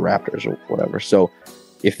 with the Raptors or whatever. So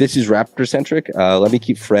if this is Raptor centric, let me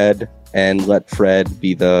keep Fred and let Fred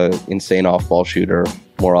be the insane off-ball shooter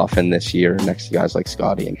more often this year next to guys like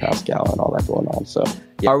Scotty and Pascal and all that going on. So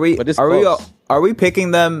yeah, are we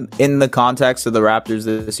picking them in the context of the Raptors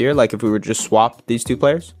this year? Like if we were just swap these two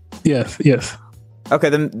players? Yes. Okay,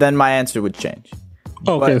 then my answer would change.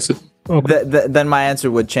 Okay. then my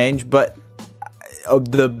answer would change. But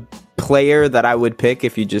the player that I would pick,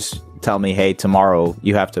 if you just tell me, hey, tomorrow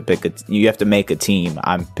you have to make a team,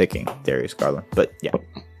 I'm picking Darius Garland. But yeah.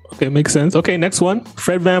 Okay, makes sense. Okay, next one.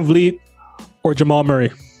 Fred VanVleet or Jamal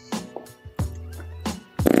Murray?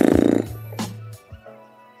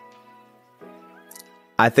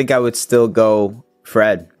 I think I would still go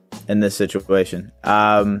Fred in this situation.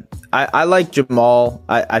 I like Jamal.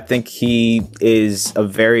 I think he is a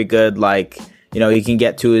very good, he can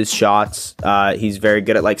get to his shots. He's very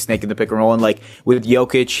good at snaking the pick and roll. And with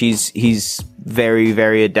Jokic, he's very,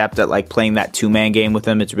 very adept at playing that 2-man game with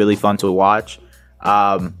him. It's really fun to watch.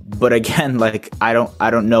 But again, I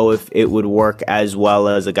don't know if it would work as well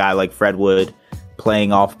as a guy like Fred would,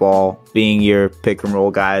 playing off ball, being your pick and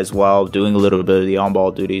roll guy as well, doing a little bit of the on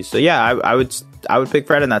ball duties. So yeah, I would pick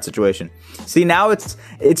Fred in that situation. See, now it's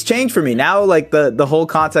changed for me. Now the whole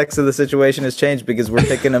context of the situation has changed because we're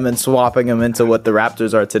picking him and swapping him into what the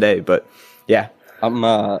Raptors are today. But yeah,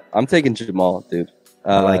 I'm taking Jamal, dude.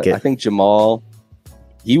 I like it. I think Jamal.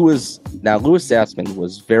 Louis Zatzman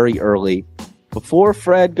was very early, before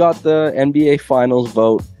Fred got the NBA Finals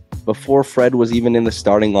vote, before Fred was even in the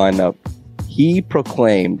starting lineup. He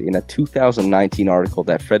proclaimed in a 2019 article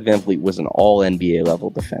that Fred VanVleet was an all-NBA level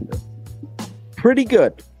defender. Pretty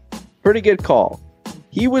good call.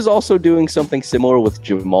 He was also doing something similar with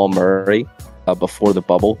Jamal Murray before the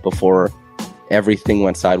bubble, before everything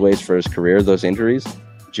went sideways for his career, those injuries.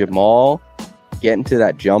 Jamal getting to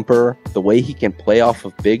that jumper, the way he can play off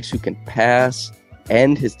of bigs who can pass,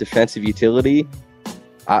 and his defensive utility,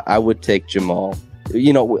 I would take Jamal,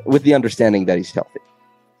 with the understanding that he's healthy.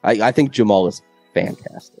 I think Jamal is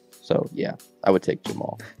fantastic. So, yeah, I would take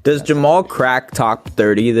Jamal. Does Jamal crack top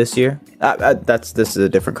 30 this year? This is a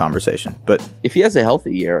different conversation. But if he has a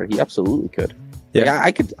healthy year, he absolutely could. Yeah,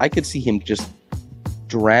 I could see him just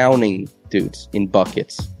drowning dudes in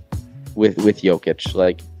buckets with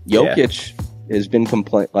Jokic. Jokic has been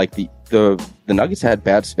the Nuggets had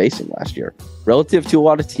bad spacing last year. Relative to a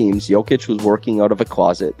lot of teams, Jokic was working out of a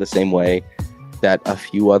closet the same way that a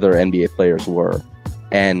few other NBA players were.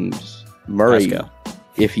 And Murray,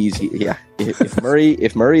 if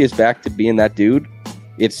Murray is back to being that dude,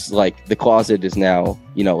 it's the closet is now,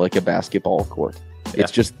 like a basketball court. Yeah.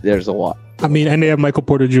 It's just, there's a lot. I mean, and they have Michael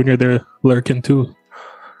Porter Jr. there lurking too.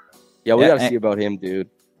 Yeah, we got to see about him, dude.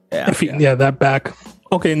 Yeah, that back.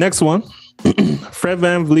 Okay, next one. Fred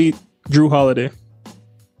VanVleet, Drew Holiday.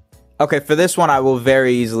 Okay, for this one, I will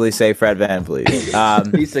very easily say Fred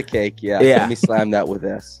VanVleet. Piece of cake, yeah. Let me slam that with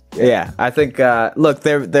this. Yeah, I think. Look,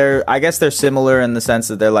 I guess they're similar in the sense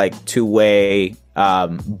that they're two-way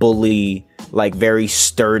bully, very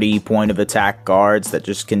sturdy point of attack guards that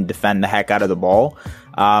just can defend the heck out of the ball.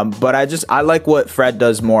 But I like what Fred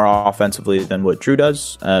does more offensively than what Drew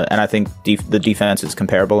does, and I think the defense is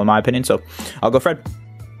comparable in my opinion. So I'll go Fred.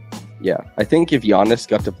 Yeah, I think if Giannis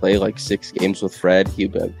got to play 6 games with Fred,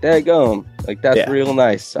 he'd be like, there you go. That's real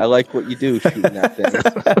nice. I like what you do shooting that thing.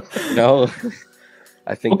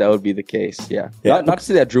 I think that would be the case. Yeah. Not to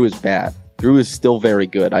say that Drew is bad. Drew is still very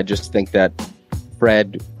good. I just think that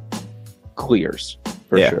Fred clears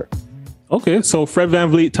for sure. Okay, so Fred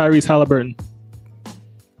VanVleet, Tyrese Halliburton.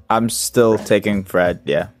 I'm still taking Fred,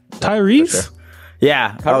 yeah. Tyrese? Sure.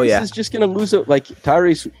 Yeah. Tyrese is just going to lose it,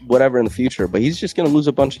 Tyrese, whatever in the future, but he's just going to lose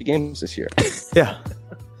a bunch of games this year. Yeah.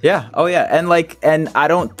 Yeah. Oh yeah. And I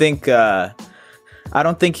don't think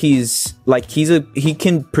he's he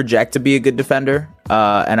can project to be a good defender.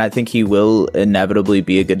 And I think he will inevitably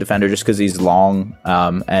be a good defender just because he's long.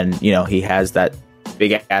 And he has that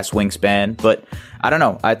big ass wingspan, but I don't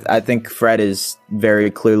know. I think Fred is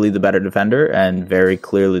very clearly the better defender and very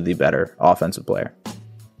clearly the better offensive player.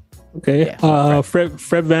 Okay. Yeah, Fred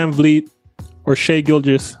VanVleet or Shai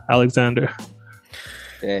Gilgeous-Alexander.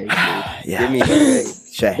 Hey, yeah. Give me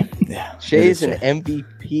Shai. Yeah. Shai is an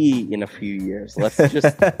MVP in a few years. Let's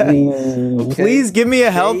just please give me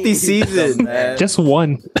a healthy season, man. Just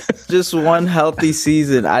one. Just one healthy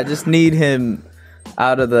season. I just need him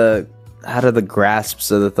out of the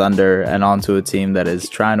grasps of the Thunder and onto a team that is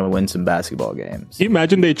trying to win some basketball games. Can you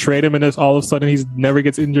imagine they trade him and all of a sudden he never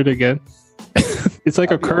gets injured again? It's like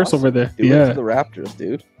That'd a curse awesome. Over there. Do it to the Raptors,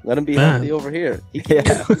 dude. Let him be healthy over here. He can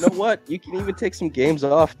even, you know what? You can even take some games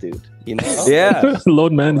off, dude. Yeah.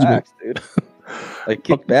 Load management. Relax, dude.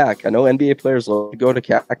 Kick back. I know NBA players love to go to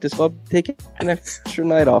Cactus Club. Take an extra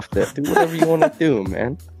night off there. Do whatever you want to do,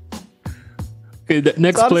 man. Okay, the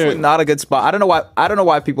next it's player. Not a good spot. I don't know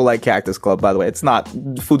why people like Cactus Club. By the way, it's not.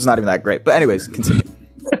 Food's not even that great. But anyways, continue.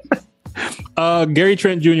 Gary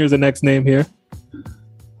Trent Jr. is the next name here.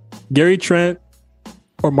 Gary Trent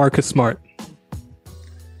or Marcus Smart?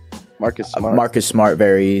 Marcus Smart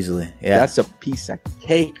very easily. Yeah, that's a piece of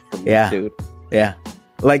cake for me, dude. Yeah,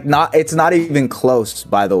 like it's not even close,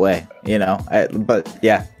 by the way. But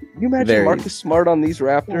yeah. Can you imagine Marcus Smart on these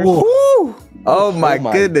Raptors? Woo! Oh my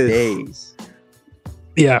goodness. Days.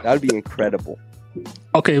 Yeah, that would be incredible.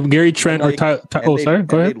 Okay, Gary Trent or Tyler. Oh, sorry.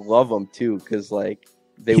 Go ahead. They'd love him too, because like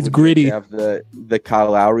he's gritty. Have the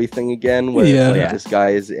Kyle Lowry thing again, where this guy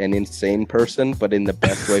is an insane person, but in the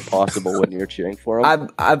best way possible when you're cheering for him.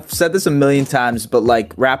 I've said this a million times, but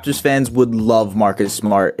like Raptors fans would love Marcus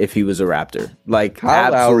Smart if he was a Raptor. Like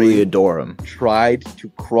Kyle absolutely Lowry adore him. Tried to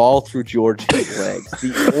crawl through George's legs.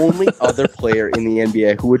 The only other player in the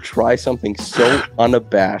NBA who would try something so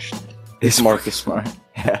unabashed is Marcus Smart.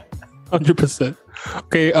 Yeah, 100%.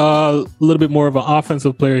 Okay, a little bit more of an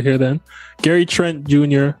offensive player here then. Gary Trent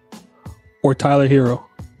Jr. or Tyler Hero?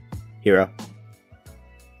 Hero.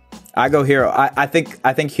 I go Hero. I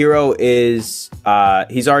think Hero is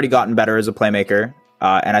he's already gotten better as a playmaker,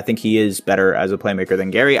 and I think he is better as a playmaker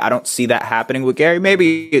than Gary. I don't see that happening with Gary.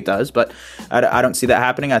 Maybe it does, but I don't see that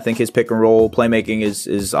happening. I think his pick and roll playmaking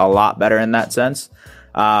is a lot better in that sense.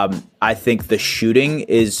 I think the shooting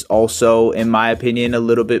is also, in my opinion, a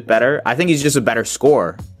little bit better. I think he's just a better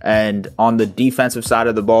scorer. And on the defensive side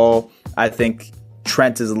of the ball, I think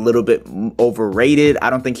Trent is a little bit overrated. I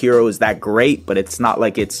don't think Hero is that great, but it's not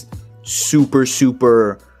like it's super,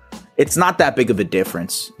 it's not that big of a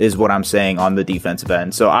difference, is what I'm saying on the defensive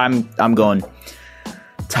end. So I'm going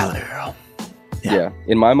Tyler Hero. Yeah.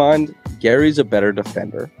 In my mind, Gary's a better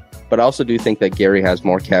defender, but I also do think that Gary has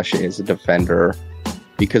more cachet as a defender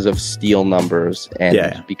because of steal numbers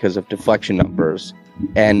and because of deflection numbers,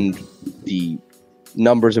 and the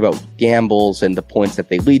numbers about gambles and the points that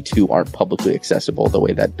they lead to aren't publicly accessible the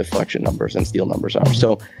way that deflection numbers and steal numbers are.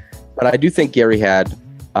 So, but I do think Gary had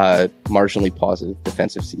a marginally positive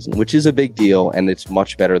defensive season, which is a big deal, and it's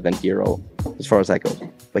much better than Hero as far as that goes.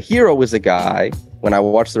 But Hero was a guy, when I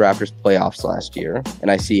watched the Raptors playoffs last year,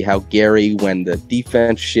 and I see how Gary, when the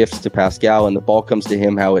defense shifts to Pascal and the ball comes to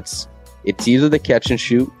him, how it's either the catch and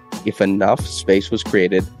shoot if enough space was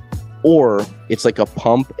created, or it's like a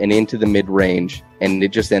pump and into the mid-range, and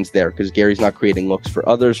it just ends there because Gary's not creating looks for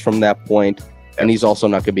others from that point, and he's also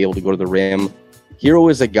not going to be able to go to the rim. Hero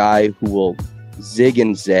is a guy who will zig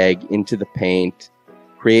and zag into the paint,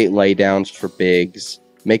 create laydowns for bigs,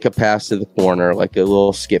 make a pass to the corner, like a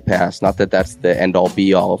little skip pass. Not that that's the end-all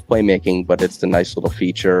be-all of playmaking, but it's a nice little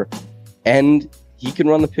feature. And he can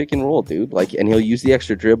run the pick and roll, dude. Like, and he'll use the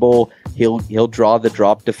extra dribble. He'll draw the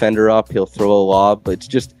drop defender up. He'll throw a lob. But it's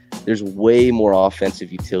just, there's way more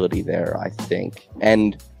offensive utility there, I think.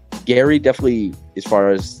 And Gary definitely, as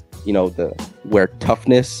far as, where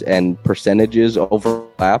toughness and percentages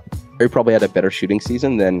overlap, Gary probably had a better shooting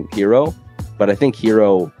season than Hero. But I think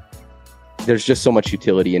Hero, there's just so much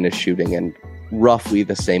utility in his shooting, and roughly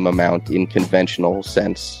the same amount in a conventional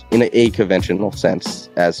sense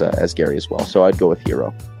as Gary as well. So I'd go with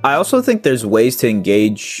Hero. I also think there's ways to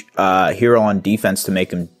engage Hero on defense to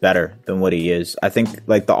make him better than what he is. I think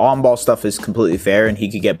like the on-ball stuff is completely fair and he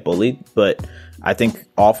could get bullied, but I think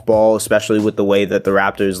off-ball, especially with the way that the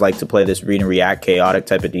Raptors like to play this read and react chaotic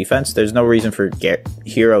type of defense, there's no reason for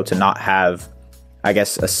Hero to not have, I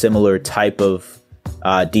guess, a similar type of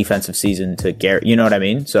defensive season to Gary. You know what I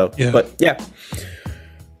mean? So, yeah. But yeah.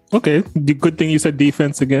 Okay. Good thing you said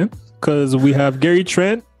defense again, because we have Gary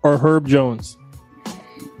Trent or Herb Jones.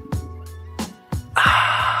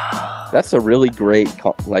 That's a really great,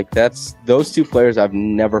 that's those two players. I've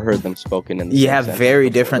never heard them spoken in the same sentence very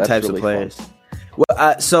before. Different types really of players. Fun.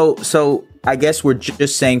 Well, so I guess we're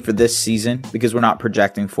just saying for this season, because we're not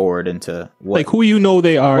projecting forward into what, like who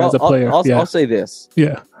they are as a player. I'll say this.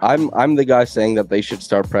 Yeah, I'm the guy saying that they should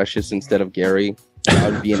start Precious instead of Gary. I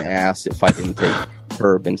would be an ass if I didn't take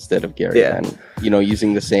Herb instead of Gary. Yeah. And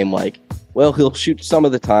using the same he'll shoot some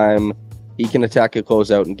of the time. He can attack a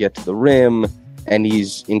closeout and get to the rim, and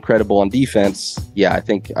he's incredible on defense. Yeah, I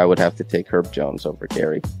think I would have to take Herb Jones over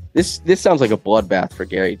Gary. This sounds like a bloodbath for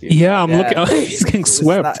Gary, dude. Yeah, I'm looking. He's getting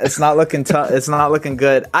swept. It's not looking tough. It's not looking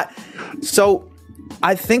good.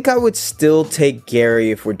 I think I would still take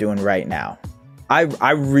Gary if we're doing right now.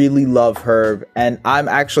 I really love Herb, and I'm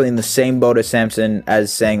actually in the same boat as Samson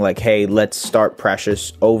as saying hey, let's start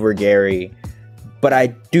Precious over Gary. But I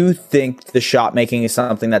do think the shot making is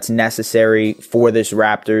something that's necessary for this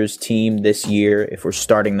Raptors team this year if we're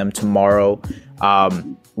starting them tomorrow.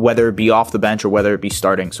 Whether it be off the bench or whether it be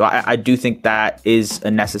starting. So I do think that is a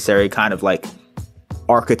necessary kind of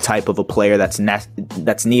archetype of a player that's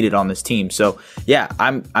needed on this team. So yeah,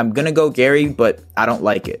 I'm gonna go Gary, but I don't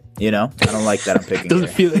like it. I don't like that I'm picking.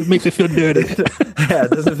 It makes it feel dirty. Yeah,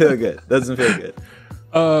 it doesn't feel good.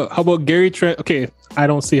 How about Gary Trent? Okay, I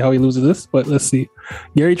don't see how he loses this, but let's see.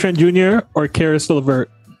 Gary Trent Jr. or Karis LeVert?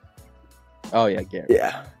 Oh yeah, Gary.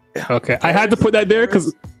 Yeah. Okay, I had to put that there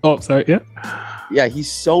because. Oh, sorry. Yeah. Yeah,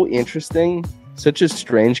 he's so interesting. Such a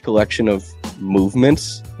strange collection of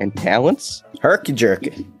movements and talents. Herky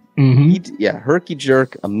jerky. Mm-hmm. Herky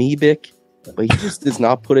jerk, amoebic, but he just does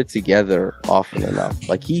not put it together often enough.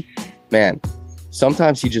 Like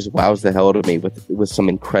sometimes he just wows the hell out of me with some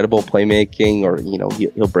incredible playmaking, or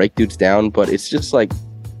he'll break dudes down. But it's just like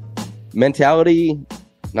mentality.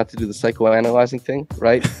 Not to do the psychoanalyzing thing,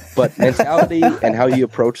 right? But mentality and how you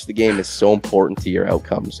approach the game is so important to your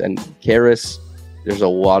outcomes. And Karis, there's a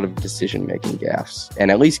lot of decision-making gaffes. And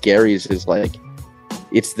at least Gary's is like,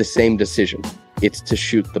 it's the same decision. It's to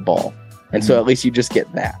shoot the ball. And so at least you just get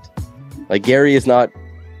that. Like Gary is not,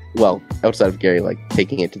 well, outside of Gary, like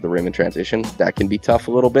taking it to the rim in transition, that can be tough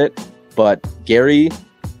a little bit. But Gary,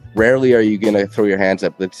 rarely are you going to throw your hands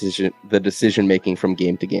up the decision making from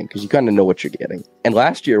game to game, because you kind of know what you're getting. And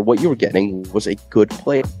last year, what you were getting was a good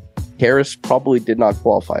play. Karis probably did not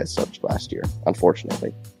qualify as such last year,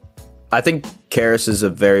 unfortunately. I think Karis is a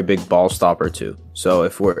very big ball stopper too. So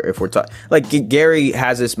if we're talking, like Gary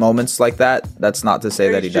has his moments like that. That's not to say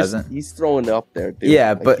Gary's that he doesn't. He's throwing it up there, dude.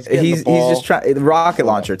 Yeah, like, but he's just trying rocket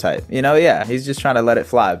launcher type. Yeah, he's just trying to let it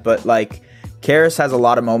fly. But like Karis has a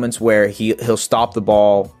lot of moments where he'll stop the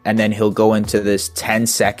ball and then he'll go into this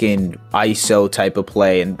 10-second ISO type of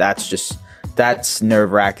play, and that's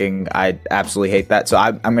nerve-wracking. I absolutely hate that. So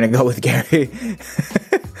I'm gonna go with Gary.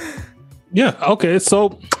 Yeah. Okay.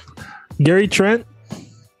 So Gary Trent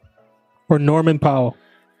or Norman Powell,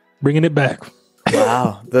 bringing it back.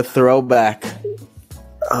 Wow, the throwback.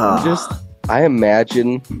 I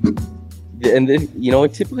imagine, and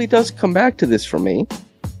it typically does come back to this for me.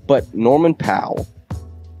 But Norman Powell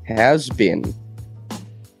has been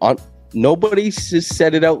on. Nobody has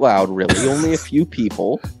said it out loud, really. Only a few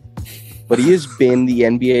people. But he has been the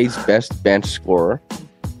NBA's best bench scorer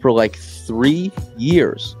for like 3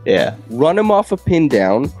 years. Yeah. Run him off a pin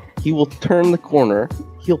down. He will turn the corner.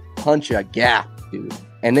 He'll punch a gap, dude.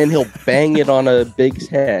 And then he'll bang it on a big's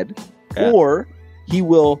head. Yeah. Or he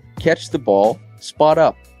will catch the ball, spot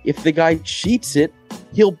up. If the guy cheats it,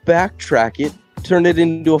 he'll backtrack it, turn it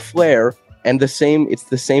into a flare, and it's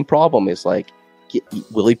the same problem. It's like,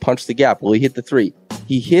 will he punch the gap? Will he hit the three?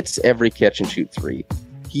 He hits every catch and shoot three.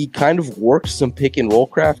 He kind of works some pick and roll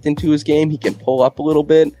craft into his game. He can pull up a little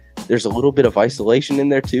bit. There's a little bit of isolation in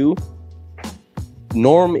there too.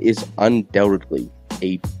 Norm is undoubtedly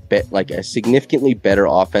a significantly better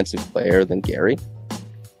offensive player than Gary.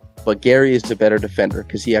 But Gary is a better defender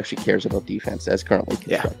because he actually cares about defense as currently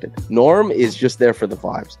constructed. Yeah. Norm is just there for the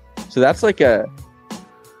vibes. So that's like a.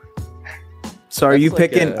 So are you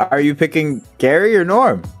picking Gary or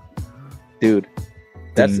Norm? Dude,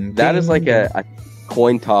 that is like a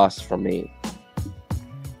coin toss for me.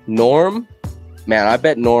 Norm, man, I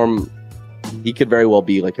bet Norm, he could very well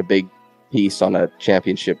be like a big piece on a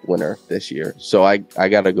championship winner this year. So I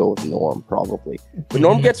gotta go with Norm probably. But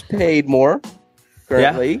Norm gets paid more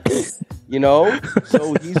currently,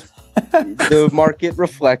 so the market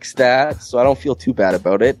reflects that, so I don't feel too bad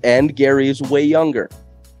about it. And Gary is way younger.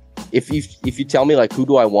 If you tell me like who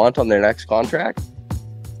do I want on their next contract,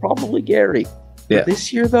 probably Gary. Yeah. But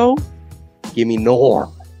this year though, give me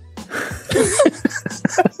Norm.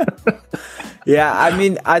 Yeah, I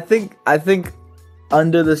mean, I think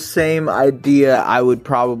under the same idea, I would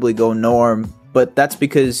probably go Norm, but that's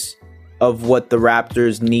because of what the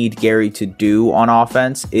Raptors need Gary to do on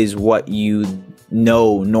offense is what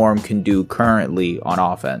Norm can do currently on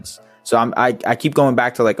offense. So I keep going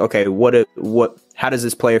back to like, okay, how does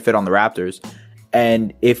this player fit on the Raptors?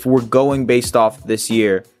 And if we're going based off this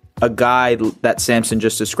year, a guy that Samson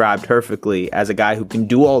just described perfectly as a guy who can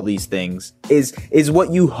do all these things is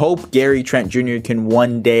what you hope Gary Trent Jr. can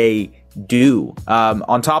one day do,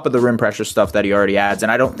 on top of the rim pressure stuff that he already adds.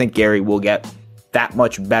 And I don't think Gary will get that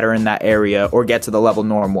much better in that area or get to the level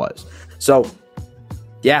Norm was. So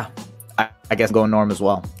yeah, I guess go Norm as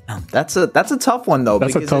well. That's a tough one though.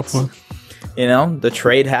 That's a tough one. The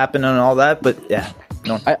trade happened and all that, but yeah.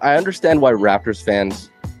 No. I understand why Raptors fans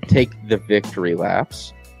take the victory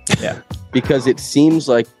laps. Yeah. Because it seems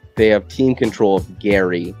like they have team control of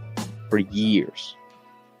Gary for years.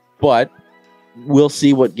 But we'll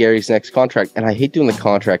see what Gary's next contract, and I hate doing the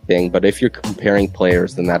contract thing, but if you're comparing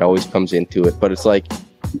players, then that always comes into it. But it's like,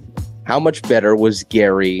 how much better was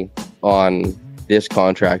Gary on this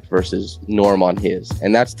contract versus Norm on his?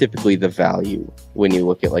 And that's typically the value when you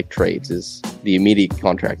look at like trades, is the immediate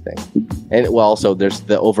contract thing. And well, also there's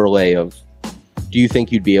the overlay of do you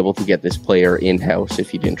think you'd be able to get this player in-house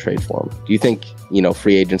if you didn't trade for him? Do you think,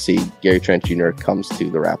 free agency, Gary Trent Jr. comes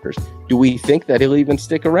to the Raptors? Do we think that he'll even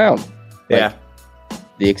stick around? Yeah.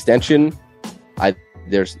 The extension,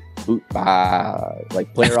 there's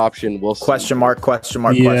player option. We'll see. Question mark.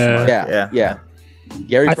 Yeah.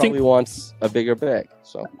 Gary probably wants a bigger bag.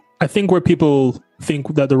 So I think where people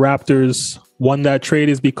think that the Raptors won that trade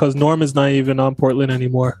is because Norm is not even on Portland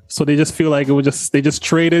anymore. So they just feel like they just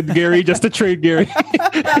traded Gary just to trade Gary.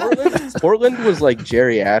 Portland was like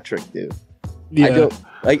geriatric, dude. Yeah.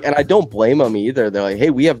 I don't blame them either. They're like,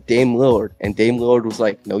 hey, we have Dame Lillard. And Dame Lillard was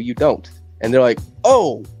like, no, you don't. And they're like,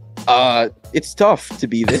 oh, it's tough to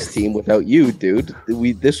be this team without you, dude.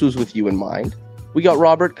 This was with you in mind. We got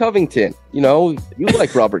Robert Covington. You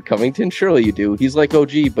like Robert Covington. Surely you do. He's like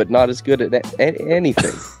OG, but not as good at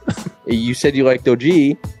anything. You said you liked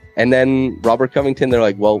OG, and then Robert Covington, they're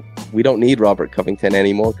like, well, we don't need Robert Covington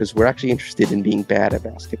anymore because we're actually interested in being bad at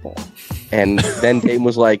basketball. And then Dame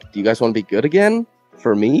was like, do you guys want to be good again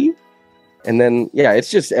for me? And then,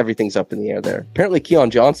 it's just everything's up in the air there. Apparently, Keon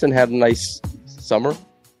Johnson had a nice summer.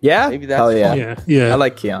 Yeah? Maybe that's Hell yeah. Yeah. I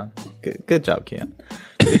like Keon. Good job, Keon.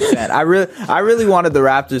 Man, I really wanted the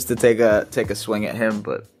Raptors to take a swing at him,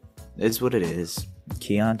 but it's what it is.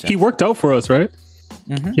 Keon Johnson. He worked out for us, right?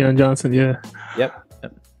 Mm-hmm. Keon Johnson, yeah.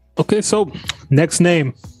 Yep. Okay, so next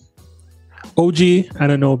name. OG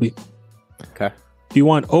Anunoby. Okay. Do you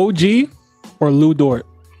want OG or Lou Dort?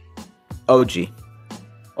 OG.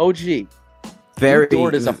 Lou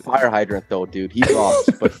Dort is a fire hydrant, though, dude. He rocks,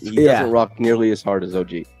 but he doesn't rock nearly as hard as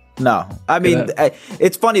OG. No, I mean,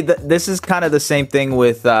 it's funny that this is kind of the same thing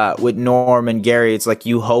with Norm and Gary. It's like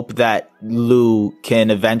you hope that Lou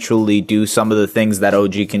can eventually do some of the things that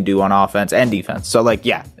OG can do on offense and defense. So,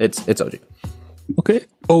 it's OG. Okay,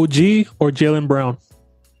 OG or Jaylen Brown?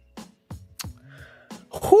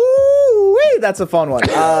 That's a fun one.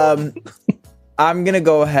 I'm gonna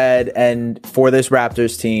go ahead and for this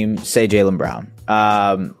Raptors team say Jaylen Brown.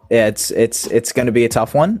 It's gonna be a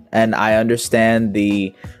tough one, and I understand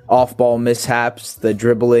the off-ball mishaps, the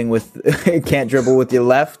dribbling with can't dribble with your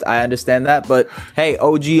left. I understand that, but hey,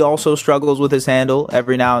 OG also struggles with his handle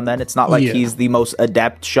every now and then. It's not like he's the most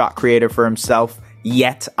adept shot creator for himself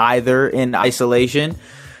yet either in isolation.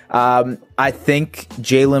 I think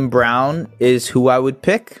Jaylen Brown is who I would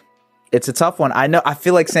pick. It's a tough one. I know. I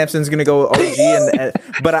feel like Samson's gonna go OG,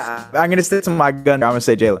 but I'm gonna stick to my gun. I'm gonna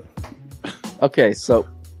say Jaylen. Okay, so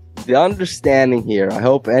the understanding here, I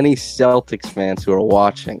hope any Celtics fans who are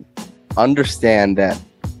watching understand that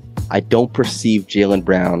I don't perceive Jaylen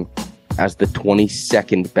Brown as the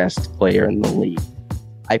 22nd best player in the league.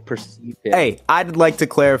 I perceive him. Hey, I'd like to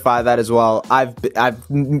clarify that as well.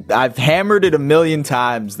 I've hammered it a million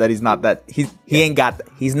times that he's not that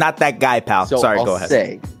he's not that guy, pal. So Sorry, I'll go ahead.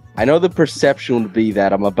 Say, I know the perception would be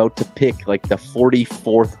that I'm about to pick like the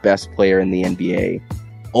 44th best player in the NBA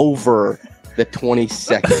over the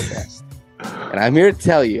 22nd best. And I'm here to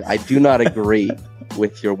tell you, I do not agree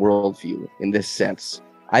with your worldview in this sense.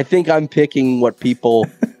 I think I'm picking what people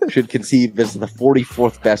should conceive as the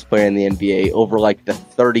 44th best player in the NBA over like the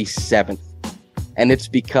 37th. And it's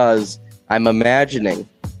because I'm imagining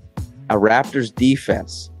a Raptors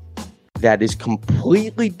defense that is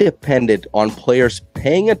completely dependent on players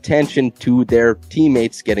paying attention to their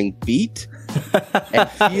teammates getting beat and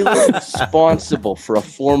feeling responsible for a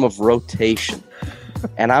form of rotation.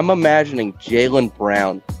 And I'm imagining Jaylen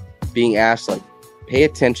Brown being asked, like, pay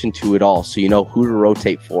attention to it all so you know who to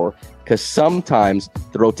rotate for. Because sometimes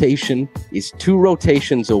the rotation is 2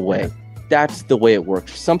 rotations away. That's the way it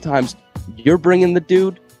works. Sometimes you're bringing the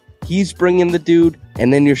dude, he's bringing the dude,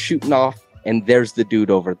 and then you're shooting off, and there's the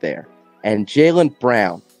dude over there. And Jaylen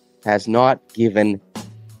Brown has not given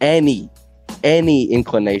any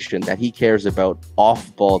inclination that he cares about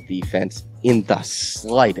off-ball defense in the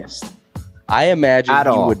slightest. I imagine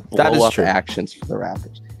he would blow up actions for the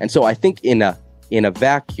Raptors. And so I think in a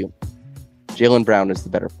vacuum, Jaylen Brown is the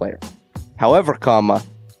better player. However,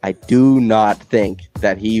 I do not think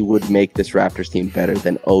that he would make this Raptors team better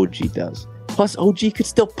than OG does. Plus, OG could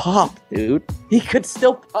still pop, dude. He could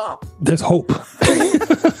still pop. There's hope.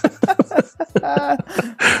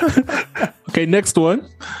 Okay, next one.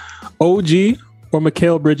 OG or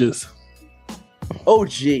Mikal Bridges?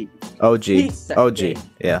 OG.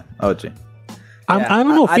 Yeah, OG. I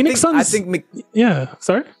don't know. Phoenix Suns. Yeah,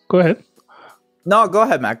 sorry. Go ahead. No, go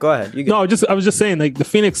ahead, Matt. Go ahead. I was just saying, like the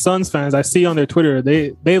Phoenix Suns fans, I see on their Twitter,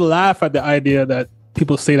 they laugh at the idea that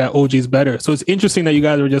people say that OG is better. So it's interesting that you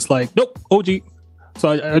guys were just like, nope, OG. So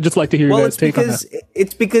I'd just like to hear your guys' take on that.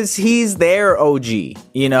 It's because he's their OG,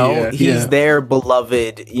 you know? He's their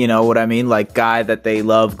beloved, you know what I mean? Like, guy that they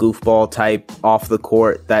love, goofball type, off the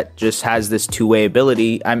court, that just has this two-way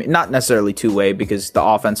ability. I mean, not necessarily two-way because the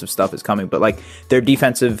offensive stuff is coming, but, like, their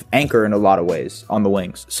defensive anchor in a lot of ways on the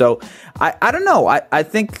wings. So, I don't know. I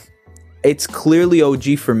think it's clearly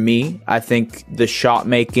OG for me. I think the shot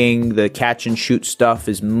making, the catch and shoot stuff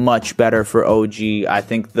is much better for OG. I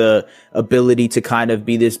think the ability to kind of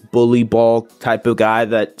be this bully ball type of guy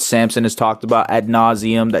that Samson has talked about ad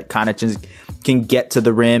nauseum, that kind of just can get to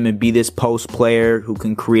the rim and be this post player who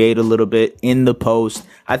can create a little bit in the post.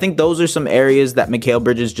 I think those are some areas that Mikal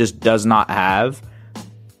Bridges just does not have.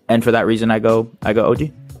 And for that reason, I go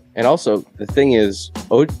OG. And also, the thing is,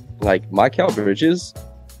 Mikal Bridges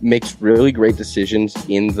makes really great decisions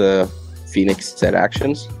in the Phoenix set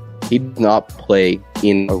actions. He does not play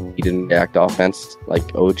in a read and react offense like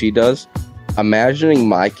OG does. Imagining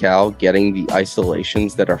Mikal getting the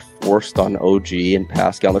isolations that are forced on OG and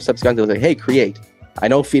Pascal, they're guys like, hey, create. I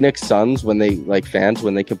know Phoenix Suns, when they fans,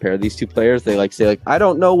 when they compare these two players, they say I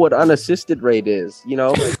don't know what unassisted rate is. You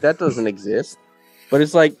know, that doesn't exist. But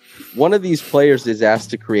it's like one of these players is asked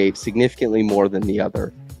to create significantly more than the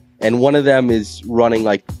other. And one of them is running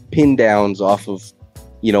like pin downs off of,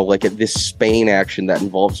 this Spain action that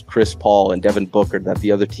involves Chris Paul and Devin Booker that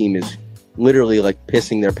the other team is literally like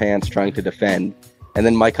pissing their pants trying to defend. And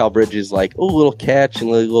then Mikal Bridges like, a little catch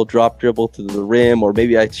and a little drop dribble to the rim, or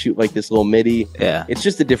maybe I shoot like this little midi. Yeah. It's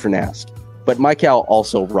just a different ask. But Mikal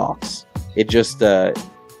also rocks. It just,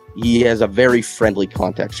 he has a very friendly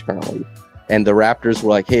context currently. And the Raptors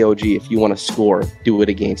were like, hey, OG, if you want to score, do it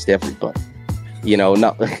against everybody.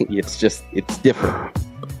 It's different.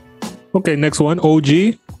 Okay, next one.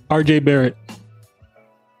 OG, RJ Barrett.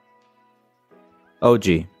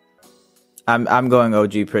 OG. I'm going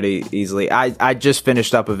OG pretty easily. I just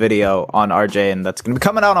finished up a video on RJ, and that's going to be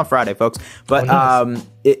coming out on Friday, folks. But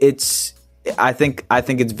nice. I think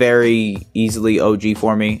it's very easily OG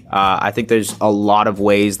for me. I think there's a lot of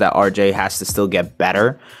ways that RJ has to still get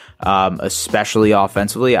better. Especially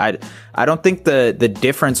offensively. I don't think the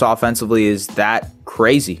difference offensively is that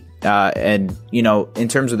crazy. And in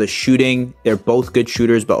terms of the shooting, they're both good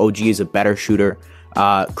shooters, but OG is a better shooter.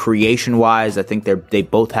 Creation wise, I think they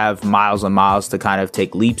both have miles and miles to kind of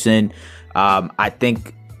take leaps in. I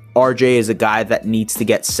think RJ is a guy that needs to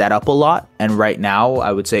get set up a lot. And right now,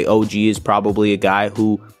 I would say OG is probably a guy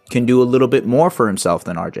who can do a little bit more for himself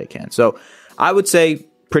than RJ can. So I would say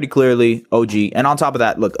pretty clearly OG. And on top of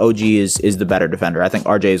that, look, OG is the better defender. I think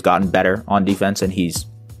RJ has gotten better on defense, and he's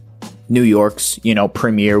New York's,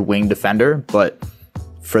 premier wing defender. But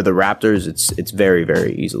for the Raptors, it's very,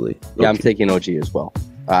 very easily OG. Yeah, I'm taking OG as well.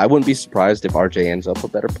 I wouldn't be surprised if RJ ends up a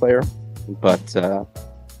better player, but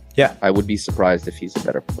yeah, I would be surprised if he's a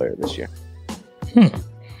better player this year.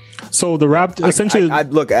 So the Raptors essentially,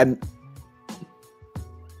 I'd look at. And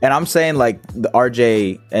I'm saying like the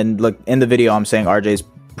RJ, and look in the video, I'm saying RJ's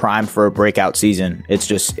prime for a breakout season. It's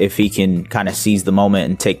just if he can kind of seize the moment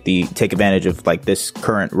and take advantage of like this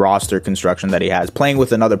current roster construction that he has, playing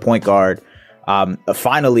with another point guard,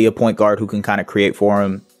 finally a point guard who can kind of create for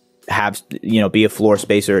him, have be a floor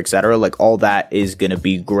spacer, etc. Like all that is going to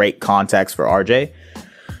be great context for RJ.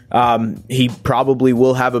 He probably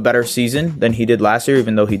will have a better season than he did last year,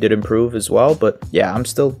 even though he did improve as well. But yeah, I'm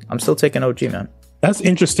still taking OG, man. That's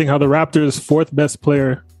interesting how the Raptors' fourth best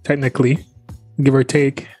player, technically, give or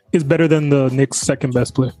take, is better than the Knicks' second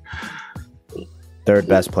best player. Third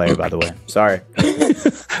best player, by the way. Sorry.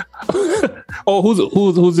 Oh,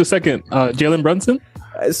 who's the second? Jalen Brunson?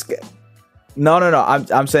 No.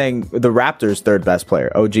 I'm saying the Raptors' third best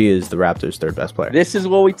player. OG is the Raptors' third best player. This is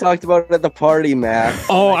what we talked about at the party, man.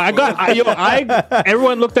 Oh,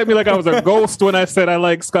 everyone looked at me like I was a ghost when I said I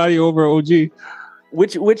like Scotty over OG.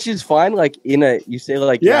 Which is fine. Like you say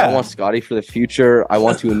like, yeah, I want Scotty for the future. I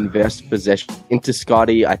want to invest possession into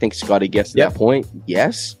Scotty. I think Scotty gets to that point.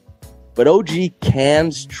 Yes. But OG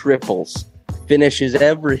cans triples, finishes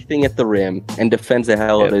everything at the rim, and defends the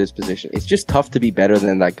hell out of his position. It's just tough to be better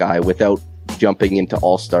than that guy without jumping into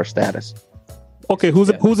all-star status. Okay, who's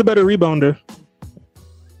a better rebounder?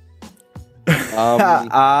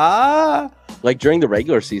 Like during the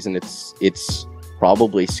regular season, it's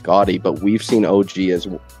probably Scotty, but we've seen OG as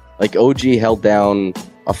like OG held down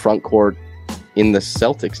a front court in the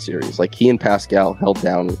Celtics series. Like he and Pascal held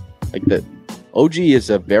down like the OG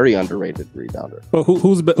is a very underrated rebounder. But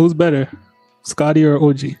who's better, Scotty or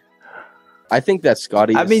OG? I think that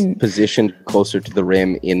Scotty is positioned closer to the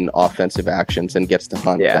rim in offensive actions and gets to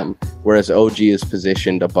hunt them, whereas OG is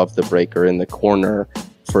positioned above the breaker in the corner,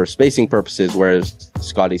 for spacing purposes, whereas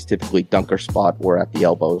Scotty's typically dunker spot or at the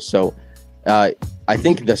elbows. So I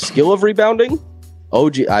think the skill of rebounding,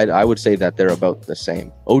 OG, I would say that they're about the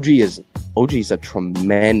same. OG's a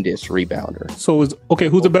tremendous rebounder. So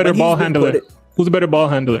who's a better ball handler? Who's a better ball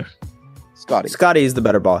handler? Scotty is the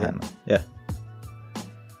better ball handler. Yeah.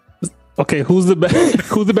 Okay, who's the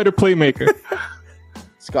better playmaker?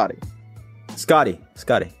 Scotty.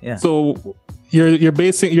 Yeah. So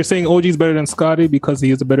you're saying OG's better than Scotty because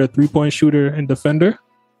he is a better 3-point shooter and defender?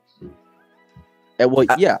 Well,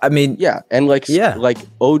 yeah. I mean, yeah. And like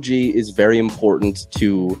OG is very important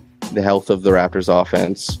to the health of the Raptors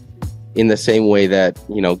offense in the same way that,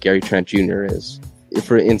 Gary Trent Jr. is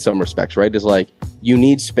in some respects, right? Is like you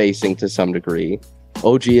need spacing to some degree.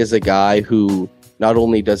 OG is a guy who not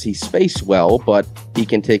only does he space well, but he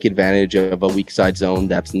can take advantage of a weak side zone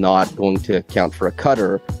that's not going to count for a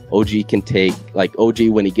cutter. OG can take, OG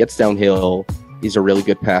when he gets downhill, he's a really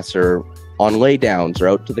good passer on laydowns or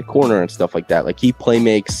out to the corner and stuff like that. Like he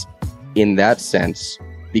playmakes in that sense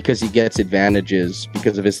because he gets advantages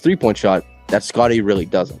because of his 3-point shot that Scotty really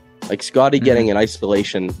doesn't. Like Scotty getting an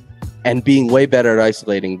isolation and being way better at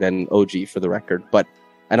isolating than OG, for the record, but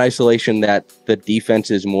an isolation that the defense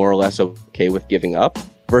is more or less okay with giving up,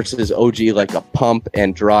 versus OG like a pump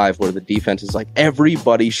and drive where the defense is like,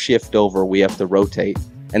 everybody shift over, we have to rotate,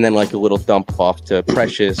 and then like a little dump off to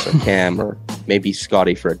Precious or Cam or maybe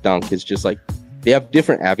Scotty for a dunk. Is just like they have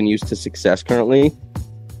different avenues to success currently,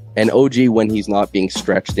 and OG, when he's not being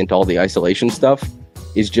stretched into all the isolation stuff,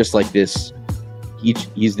 is just like this.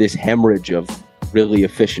 He's this hemorrhage of really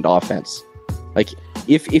efficient offense. Like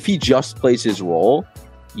if he just plays his role,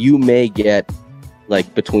 you may get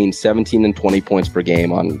like between 17 and 20 points per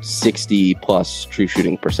game on 60 plus true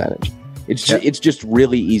shooting percentage. It's just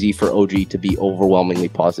really easy for OG to be overwhelmingly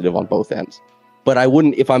positive on both ends. But I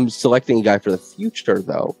wouldn't, if I'm selecting a guy for the future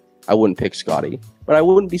though, I wouldn't pick Scotty. But I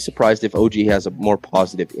wouldn't be surprised if OG has a more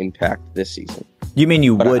positive impact this season. You mean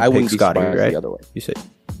you would pick Scotty, right? The other way.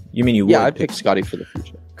 You mean you would? Yeah, I'd pick Scotty for the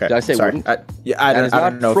future. Okay. Did I say sorry? wouldn't? I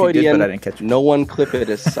don't know Freudian, if you did, but I didn't catch it. No one clip it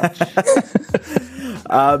as such.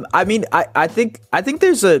 I mean, I think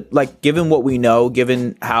there's a, like, given what we know,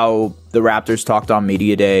 given how the Raptors talked on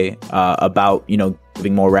Media Day about,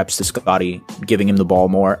 giving more reps to Scotty, giving him the ball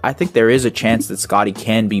more, I think there is a chance that Scotty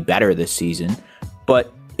can be better this season,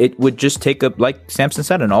 but it would just take like Samson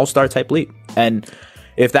said, an all-star type leap. And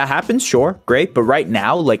if that happens, sure, great. But right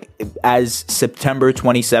now, like as September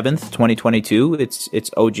 27th, 2022,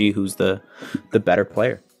 it's OG who's the better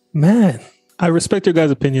player. Man, I respect your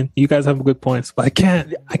guys' opinion. You guys have good points, but I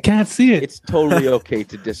can't see it. It's totally okay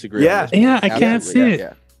to disagree. I can't see it.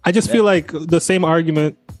 Yeah. I just feel like the same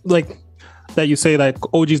argument, like that you say, like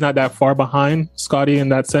OG's not that far behind Scotty in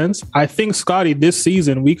that sense. I think Scotty this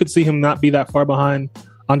season, we could see him not be that far behind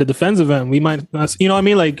on the defensive end. We might not, you know what I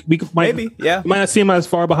mean? Like we might not see him as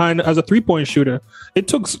far behind as a 3-point shooter. It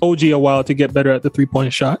took OG a while to get better at the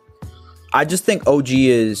 3-point shot. I just think OG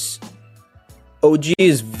is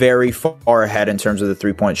very far ahead in terms of the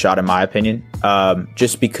 3-point shot, in my opinion,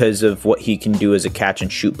 just because of what he can do as a catch and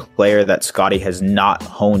shoot player that Scotty has not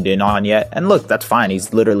honed in on yet. And look, that's fine.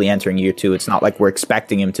 He's literally entering year 2. It's not like we're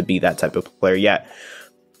expecting him to be that type of player yet.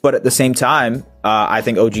 But at the same time, I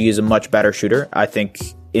think OG is a much better shooter. I think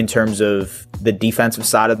in terms of the defensive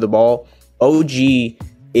side of the ball, OG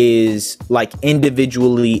is, like,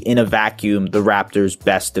 individually in a vacuum the Raptors'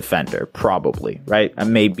 best defender, probably, right?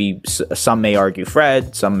 And maybe some may argue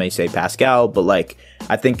Fred, some may say Pascal, but like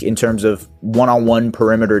I think in terms of one-on-one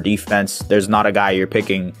perimeter defense, there's not a guy you're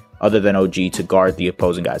picking other than OG to guard the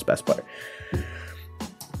opposing guy's best player.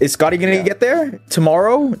 Is Scotty going to get there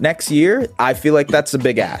tomorrow, next year? I feel like that's a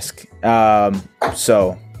big ask.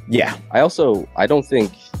 So yeah, I don't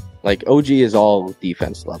think like OG is all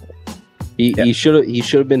defense level. He should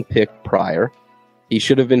have been picked prior. He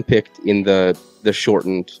should have been picked in the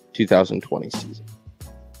shortened 2020 season.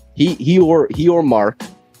 He or Mark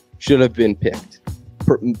should have been picked.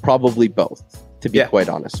 Probably both, to be quite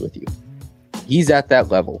honest with you. He's at that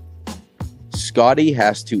level. Scotty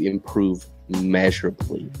has to improve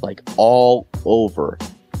measurably, like all over,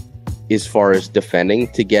 as far as defending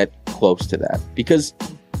to get close to that. Because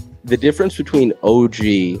the difference between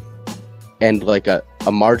OG and like a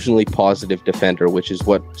marginally positive defender, which is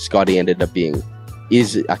what Scotty ended up being,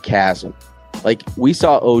 is a chasm. Like we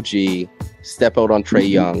saw OG step out on Trae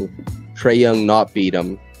Young not beat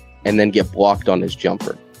him, and then get blocked on his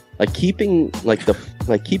jumper. Like keeping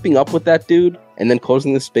up with that dude and then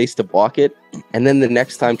closing the space to block it. And then the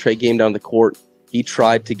next time Trae came down the court, he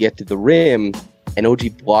tried to get to the rim and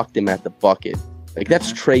OG blocked him at the bucket. Like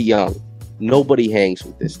that's Trae Young. nobody hangs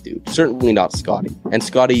with this dude. Certainly not Scotty. And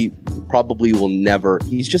Scotty probably will never.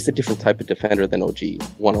 He's just a different type of defender than OG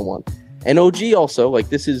one-on-one. And OG also, like,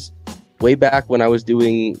 this is way back when I was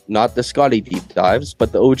doing not the Scotty deep dives,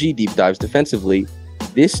 but the OG deep dives defensively.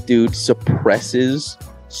 This dude suppresses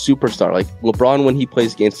superstar. Like LeBron, when he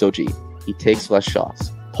plays against OG, he takes less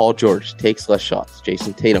shots. Paul George takes less shots.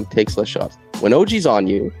 Jason Tatum takes less shots. When OG's on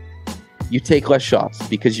you, you take less shots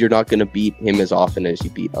because you're not going to beat him as often as you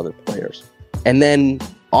beat other players. And then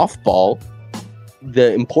off ball,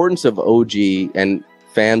 the importance of OG, and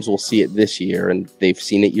fans will see it this year, and they've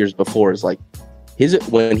seen it years before, is like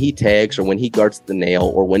when he tags or when he guards the nail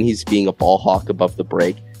or when he's being a ball hawk above the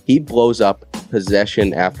break, he blows up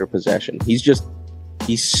possession after possession.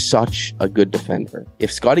 He's such a good defender.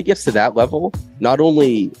 If Scotty gets to that level, not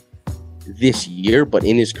only this year, but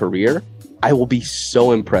in his career, I will be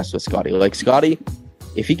so impressed with Scotty. Like Scotty,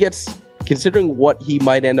 if he gets, considering what he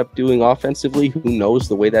might end up doing offensively, who knows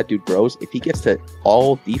the way that dude grows, if he gets to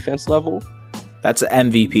all defense level, that's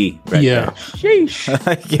an MVP right there. Sheesh.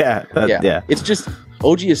 Yeah. It's just,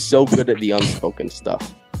 OG is so good at the unspoken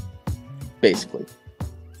stuff, basically.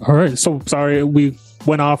 All right. So sorry, we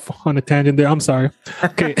went off on a tangent there. I'm sorry.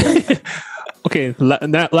 Okay. Okay.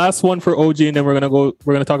 That last one for OG, and then we're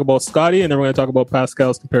gonna talk about Scotty, and then we're gonna talk about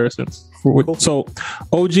Pascal's comparisons. So,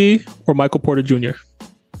 OG or Michael Porter Jr.?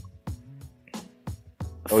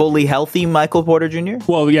 Fully healthy Michael Porter Jr.?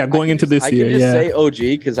 Well, yeah, going into this year. I can just say OG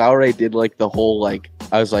because I already did like the whole, like,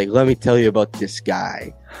 I was like, let me tell you about this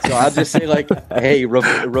guy. So I'll just say like, hey,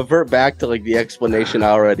 revert back to like the explanation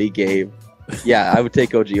I already gave. Yeah, I would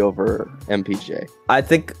take OG over MPJ. I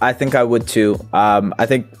think I would too. I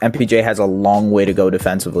think MPJ has a long way to go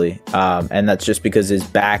defensively, and that's just because his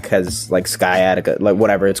back has like sciatica, like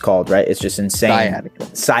whatever it's called, right? It's just insane.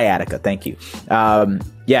 Sciatica. Thank you.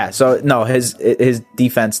 Yeah. So no, his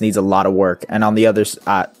defense needs a lot of work. And on the other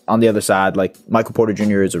side, like Michael Porter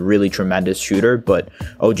Jr. is a really tremendous shooter, but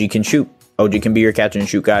OG can shoot. OG can be your catch and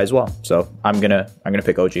shoot guy as well. So I'm gonna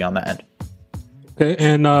pick OG on that end. Okay,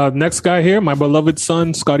 and next guy here, my beloved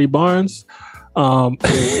son, Scotty Barnes.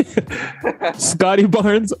 Scotty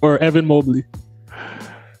Barnes or Evan Mobley?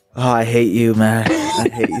 Oh, I hate you, man. I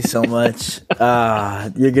hate you so much.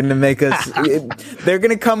 You're going to make us... They're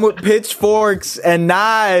going to come with pitchforks and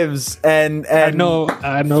knives and I know.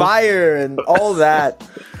 fire and all that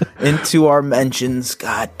into our mentions.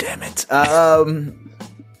 God damn it.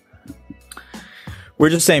 We're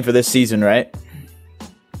just saying for this season, right?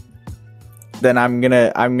 Then I'm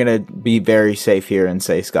gonna be very safe here and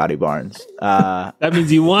say Scotty Barnes. That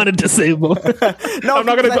means you wanted to say more. No, I'm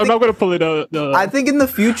not gonna pull it out. I think in the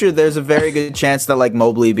future there's a very good chance that like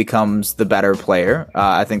Mobley becomes the better player.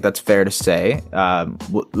 I think that's fair to say.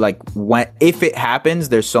 If it happens,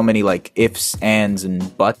 there's so many like ifs, ands,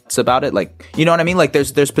 and buts about it. Like, you know what I mean? Like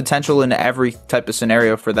there's potential in every type of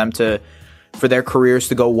scenario for their careers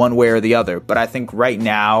to go one way or the other. But I think right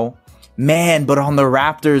now. Man, but on the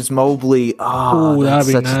Raptors, Mobley, that'd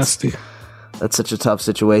be nasty. That's such a tough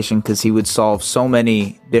situation because he would solve so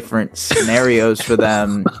many different scenarios for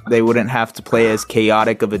them. They wouldn't have to play as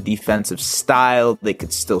chaotic of a defensive style. They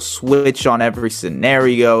could still switch on every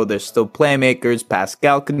scenario. There's still playmakers.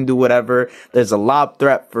 Pascal can do whatever. There's a lob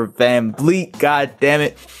threat for Van Vliet. God damn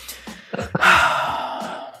it.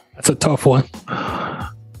 That's a tough one.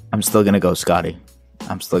 I'm still going to go Scotty.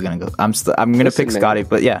 I'm going to pick Scotty,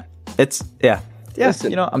 but yeah.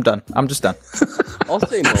 Listen, I'm done. I'm just done. I'll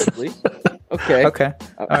say Mobley. Okay.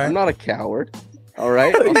 All right. I'm not a coward. All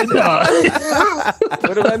right.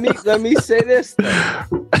 But let me say this,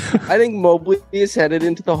 though. I think Mobley is headed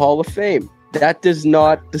into the Hall of Fame. That does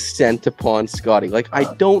not descent upon Scotty. Like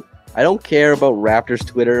I don't care about Raptors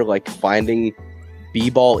Twitter like finding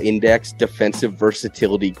B-ball index defensive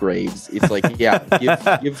versatility grades. It's like, yeah,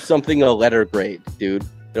 give something a letter grade, dude.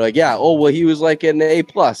 They're like, yeah, oh, well, he was like an A+.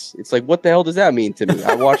 It's like, what the hell does that mean to me?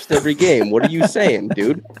 I watched every game. What are you saying,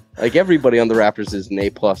 dude? Like, everybody on the Raptors is an A+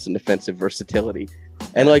 in defensive versatility.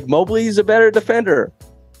 And, like, Mobley's a better defender.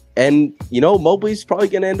 And, Mobley's probably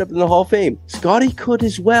going to end up in the Hall of Fame. Scotty could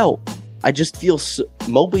as well. I just feel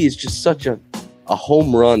Mobley is just such a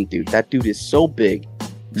home run, dude. That dude is so big,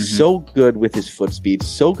 so good with his foot speed,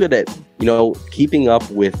 so good at, keeping up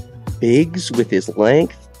with bigs with his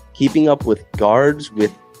length, keeping up with guards with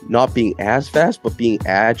not being as fast, but being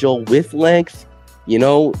agile with length.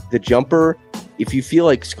 The jumper, if you feel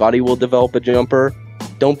like Scotty will develop a jumper,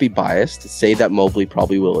 don't be biased. Say that Mobley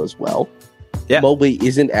probably will as well. Yeah. Mobley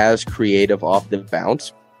isn't as creative off the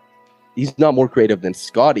bounce. He's not more creative than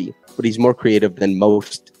Scotty, but he's more creative than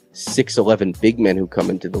most 6'11" big men who come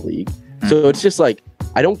into the league. So it's just like,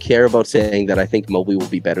 I don't care about saying that I think Mobley will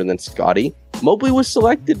be better than Scotty. Mobley was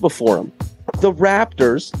selected before him. The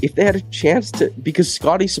Raptors, if they had a chance to, because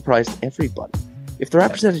Scotty surprised everybody. If the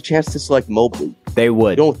Raptors had a chance to select Mobley, they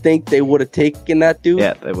would. You don't think they would have taken that dude?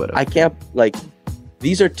 Yeah, they would have. I can't, like,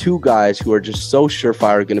 these are two guys who are just so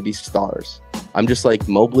surefire going to be stars. I'm just like,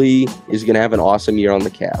 Mobley is going to have an awesome year on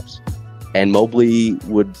the Cavs. And Mobley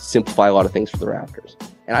would simplify a lot of things for the Raptors.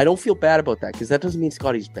 And I don't feel bad about that because that doesn't mean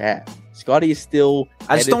Scotty's bad. Scotty is still.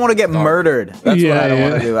 I just don't want to get murdered. That's what I don't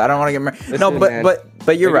want to do. I don't want to get murdered. Listen, no,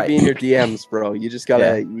 but you're right. Be in your DMs, bro. You just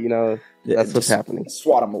gotta, that's what's happening.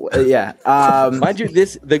 Swat them away. Yeah. Mind you,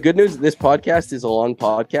 the good news. This podcast is a long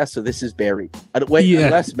podcast, so this is buried.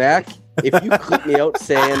 Unless Mac, if you clip me out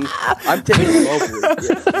saying I'm taking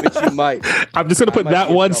Mobley, which you might. I'm just gonna put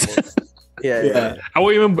that once. Yeah. I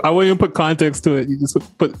won't even put context to it. You just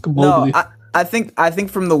put Mobley. No, I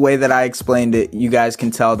think from the way that I explained it, you guys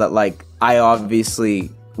can tell that like I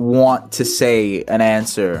obviously want to say an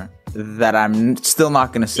answer that I'm still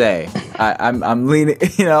not going to say. I'm leaning,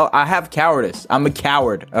 I have cowardice. I'm a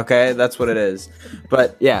coward. Okay, that's what it is.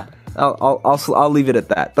 But yeah, I'll leave it at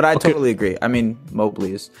that. But I totally agree. I mean,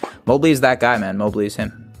 Mobley is that guy, man. Mobley is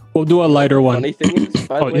him. We'll do a lighter one. Funny thing is,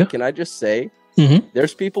 by the way, can I just say,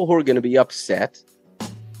 there's people who are going to be upset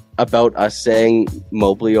about us saying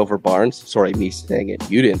Mobley over Barnes. Sorry, me saying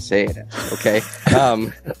it. You didn't say it, okay?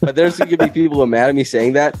 But there's going to be people who are mad at me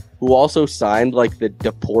saying that who also signed like the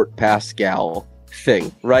Deport Pascal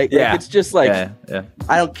thing, right? Yeah. Like, it's just like,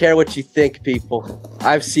 I don't care what you think, people.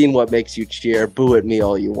 I've seen what makes you cheer. Boo at me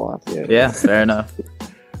all you want. Yeah, fair enough.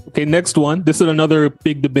 Okay, next one. This is another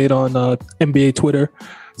big debate on NBA Twitter.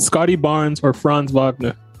 Scotty Barnes or Franz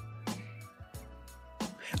Wagner?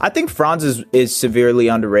 I think Franz is severely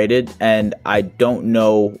underrated, and I don't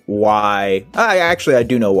know why. I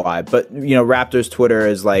do know why, but Raptors Twitter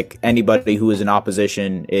is like anybody who is in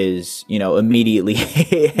opposition is immediately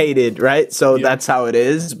hated, right? So that's how it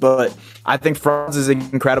is. But I think Franz is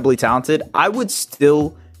incredibly talented. I would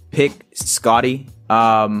still pick Scotty,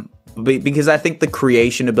 because I think the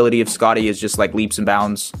creation ability of Scotty is just like leaps and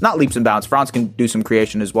bounds. Not leaps and bounds. Franz can do some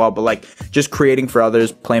creation as well, but like just creating for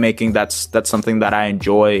others, playmaking, that's something that I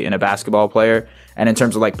enjoy in a basketball player. And in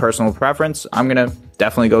terms of like personal preference, I'm going to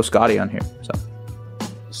definitely go Scotty on here.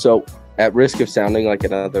 So at risk of sounding like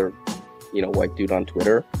another, white dude on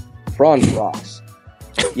Twitter, Franz rocks.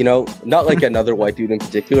 Not like another white dude in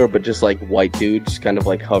particular, but just like white dudes kind of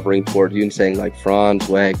like hovering toward you and saying like Franz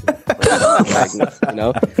Wagner,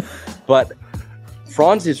 But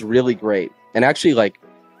Franz is really great. And actually, like,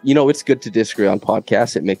 it's good to disagree on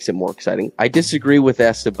podcasts. It makes it more exciting. I disagree with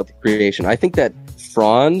S about the creation. I think that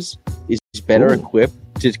Franz is better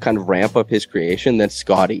equipped to kind of ramp up his creation than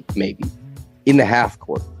Scotty, maybe, in the half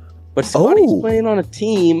court. But Scotty's playing on a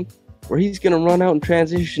team where he's going to run out in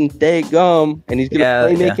transition day gum, and he's going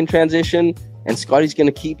to play making transition, and Scotty's going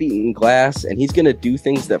to keep eating glass, and he's going to do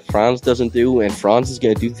things that Franz doesn't do, and Franz is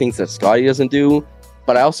going to do things that Scotty doesn't do.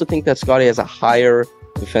 But I also think that Scotty has a higher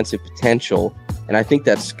defensive potential, and I think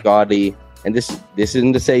that Scotty, and this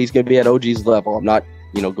isn't to say he's going to be at OG's level. I'm not,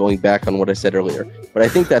 going back on what I said earlier, but I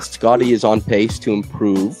think that Scotty is on pace to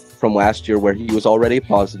improve from last year, where he was already a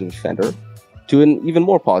positive defender, to an even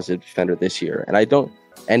more positive defender this year.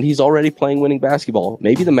 And he's already playing winning basketball.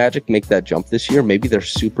 Maybe the Magic make that jump this year. Maybe they're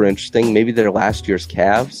super interesting. Maybe they're last year's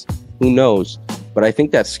Cavs. Who knows? But I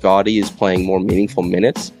think that Scotty is playing more meaningful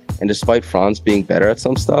minutes. And despite Franz being better at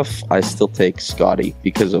some stuff, I still take Scotty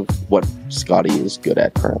because of what Scotty is good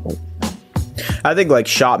at currently. I think like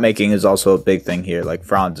shot making is also a big thing here. Like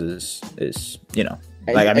Franz is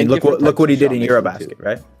look what he did in Eurobasket, too.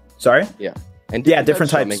 Right? Sorry? Yeah. And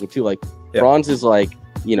different types making too. Like Franz is like,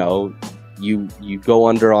 you go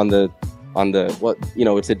under on the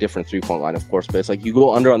it's a different 3-point line, of course, but it's like you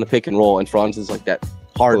go under on the pick and roll, and Franz is like that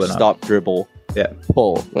hard stop dribble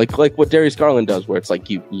pull, like what Darius Garland does, where it's like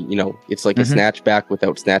it's like a snatch back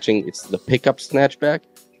without snatching. It's the pickup snatch back,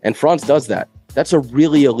 and Franz does that. That's a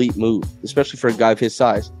really elite move, especially for a guy of his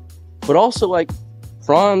size. But also, like,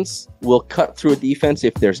 Franz will cut through a defense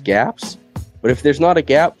if there's gaps, but if there's not a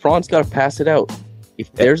gap, Franz got to pass it out. If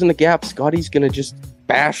there's a gap, Scotty's gonna just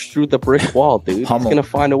bash through the brick wall, dude. He's gonna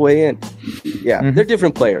find a way in. Yeah, they're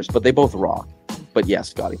different players, but they both rock. But yeah,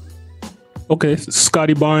 Scotty. Okay,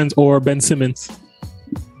 Scotty Barnes or Ben Simmons?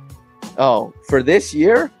 Oh, for this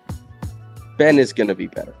year, Ben is gonna be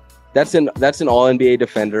better. That's an all NBA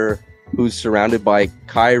defender who's surrounded by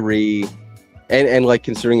Kyrie, and like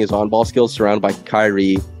considering his on-ball skills, surrounded by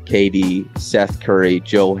Kyrie, KD, Seth Curry,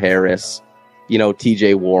 Joe Harris,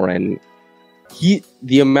 TJ Warren.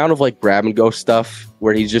 The amount of like grab and go stuff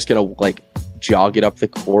where he's just gonna like jog it up the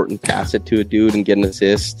court and pass it to a dude and get an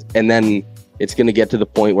assist. And then it's going to get to the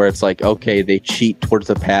point where it's like, okay, they cheat towards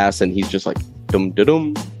the pass and he's just like,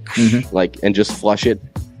 dum-da-dum, like, and just flush it.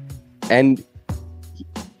 And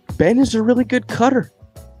Ben is a really good cutter.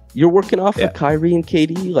 You're working off of Kyrie and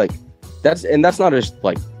KD. Like, that's not just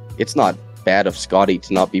like, it's not bad of Scotty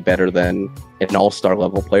to not be better than an all-star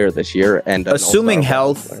level player this year. And assuming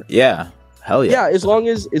health, hell yeah. Yeah, as long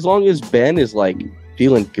as Ben is like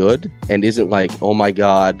feeling good and isn't like, oh my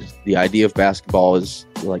God, the idea of basketball is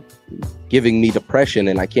like giving me depression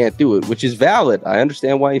and I can't do it, which is valid. I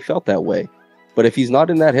understand why he felt that way. But if he's not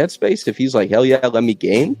in that headspace, if he's like, hell yeah, let me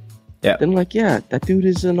game, then like, yeah, that dude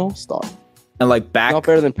is an all-star. And like not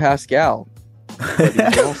better than Pascal, but he's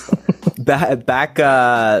an all-star.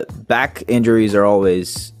 Back injuries are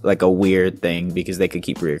always like a weird thing because they could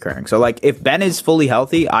keep reoccurring. So like if Ben is fully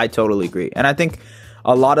healthy, I totally agree. And I think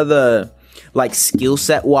a lot of the like skill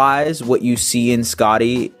set wise, what you see in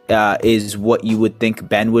Scotty is what you would think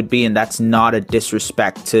Ben would be. And that's not a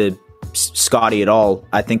disrespect to Scotty at all.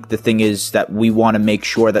 I think the thing is that we want to make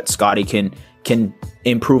sure that Scotty can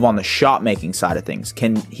improve on the shot making side of things.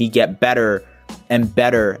 Can he get better and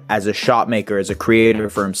better as a shot maker, as a creator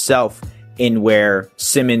for himself, in where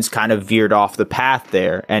Simmons kind of veered off the path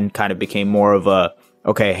there and kind of became more of a,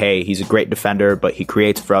 okay, hey, he's a great defender, but he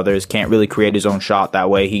creates for others, can't really create his own shot that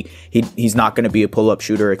way. He's not going to be a pull-up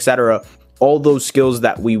shooter, etc. All those skills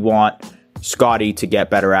that we want Scotty to get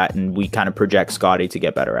better at, and we kind of project Scotty to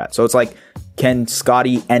get better at. So it's like, can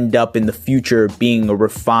Scotty end up in the future being a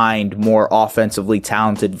refined, more offensively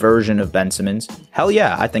talented version of Ben Simmons? Hell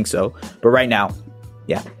yeah, I think so. But right now,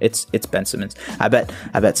 yeah, it's Ben Simmons. I bet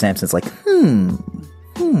Samson's like,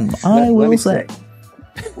 I will say.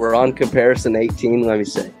 We're on comparison 18. Let me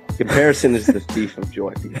say, comparison is the thief of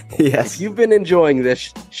joy, people. Yes. If you've been enjoying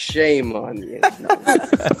this, shame on you.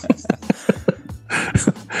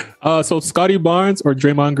 So Scotty Barnes or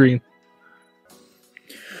Draymond Green?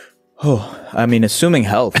 Oh, I mean, assuming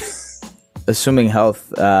health,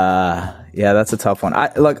 yeah, that's a tough one.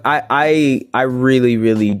 I really,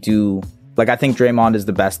 really do. Like, I think Draymond is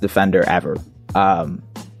the best defender ever.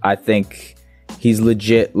 I think he's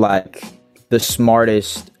legit, like, the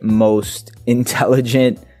smartest, most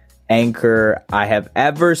intelligent anchor I have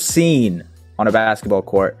ever seen on a basketball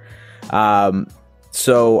court.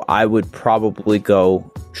 So I would probably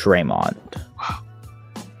go Draymond.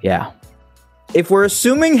 Yeah. If we're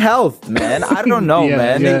assuming health, man, I don't know,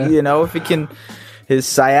 man. Yeah. You know, if it can, his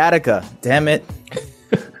sciatica, damn it.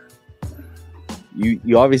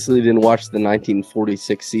 You obviously didn't watch the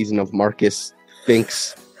 1946 season of Marcus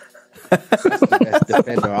Finks. That's the best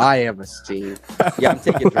defender I ever seen. Yeah, I'm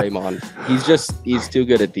taking Draymond. He's too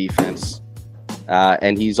good at defense.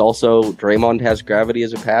 And he's also, Draymond has gravity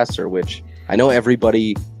as a passer, which I know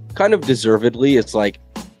everybody kind of deservedly, it's like,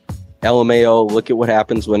 LMAO, look at what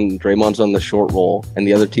happens when Draymond's on the short roll and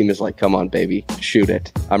the other team is like, come on, baby, shoot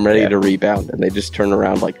it. I'm ready to rebound. And they just turn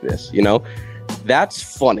around like this, you know? That's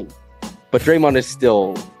funny. But Draymond is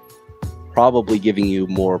still probably giving you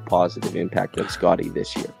more positive impact than Scotty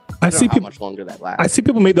this year. I see how much longer that lasts. I see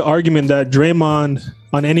people make the argument that Draymond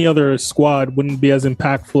on any other squad wouldn't be as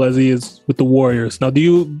impactful as he is with the Warriors. Now, do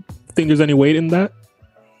you think there's any weight in that?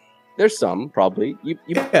 There's some, probably. You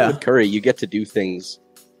with Curry, you get to do things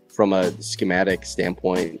from a schematic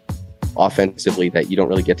standpoint offensively that you don't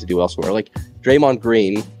really get to do elsewhere. Like Draymond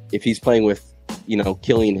Green, if he's playing with, you know,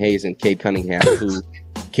 Killian Hayes and Cade Cunningham, who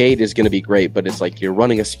Cade is going to be great, but it's like you're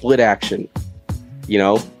running a split action, you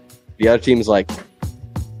know? The other team is like,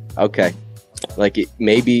 okay, like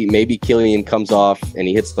maybe Killian comes off and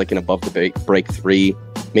he hits like an above the break three.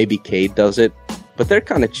 Maybe Cade does it, but they're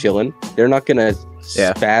kind of chilling. They're not going to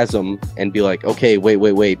spasm and be like, okay,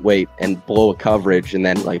 wait, and blow a coverage, and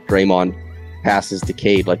then like Draymond passes to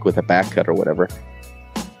Cade like with a back cut or whatever.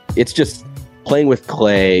 It's just playing with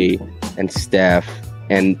Clay and Steph,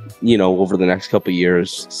 and you know, over the next couple of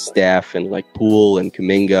years, Steph and like Poole and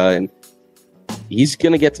Kuminga, and he's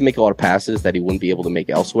gonna get to make a lot of passes that he wouldn't be able to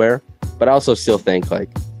make elsewhere. But I also still think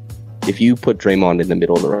like if you put Draymond in the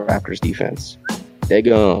middle of the Raptors defense,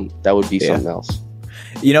 that would be something else.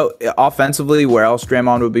 You know, offensively, where else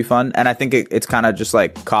Draymond would be fun? And I think it's kind of just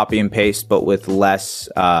like copy and paste, but with less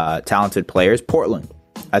talented players. Portland.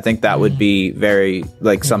 I think that would be very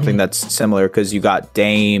like something that's similar because you got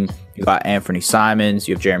Dame, you got Anthony Simons,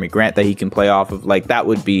 you have Jeremy Grant that he can play off of. Like that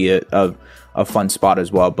would be a fun spot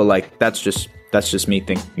as well. But like that's just me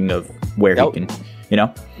thinking of where he can, you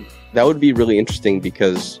know. That would be really interesting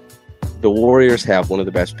because the Warriors have one of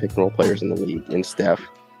the best pick and roll players in the league in Steph.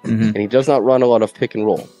 And he does not run a lot of pick and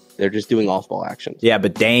roll. They're just doing off-ball actions. Yeah,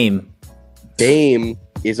 but Dame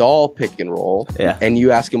is all pick and roll, and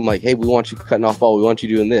you ask him like, hey, we want you cutting off ball, we want you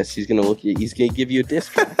doing this, he's gonna look at you, he's gonna give you a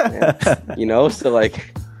disc back, man. You know, so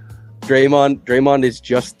like Draymond is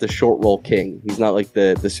just the short roll king. He's not like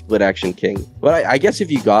the split action king. But I guess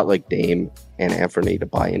if you got like Dame and Anthony to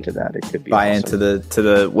buy into that, it could be buy awesome. into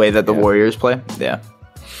the way that the Warriors play. Yeah.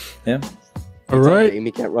 All right. Dame,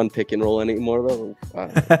 he can't run pick and roll anymore though.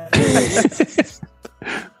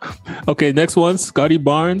 Okay, next one: Scotty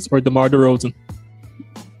Barnes or DeMar DeRozan.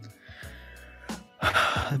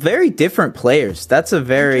 Very different players. That's a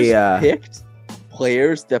very picked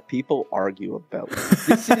players that people argue about.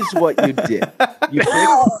 This is what you did. You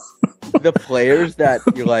picked the players that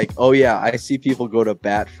you're like, oh yeah, I see people go to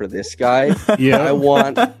bat for this guy. Yeah, I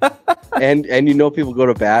want, and you know people go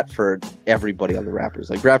to bat for everybody on the Raptors.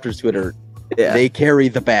 Like Raptors Twitter, they carry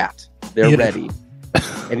the bat. They're ready,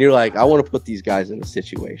 and you're like, I want to put these guys in a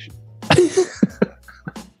situation.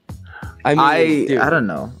 I mean, I don't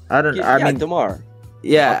know. I mean, DeMar.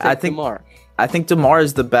 Yeah, I think DeMar. I think DeMar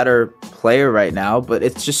is the better player right now, but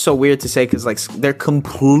it's just so weird to say because like they're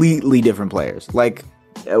completely different players, like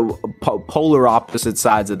polar opposite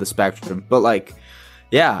sides of the spectrum. But like,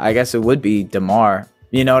 yeah, I guess it would be DeMar.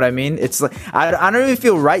 You know what I mean? It's like I don't even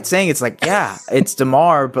feel right saying it's like, yeah, it's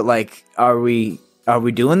DeMar, but like, are we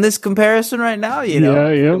doing this comparison right now? You know?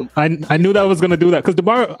 Yeah. I knew that I was gonna do that because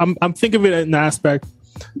DeMar. I'm thinking of it in the aspect.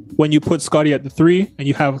 When you put Scotty at the 3 and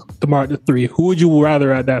you have DeMar at the 3, who would you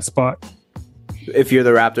rather at that spot? If you're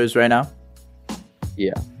the Raptors right now?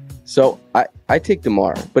 Yeah. So I take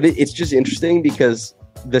DeMar, but it's just interesting because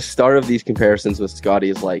the start of these comparisons with Scotty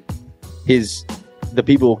is like the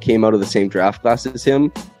people who came out of the same draft class as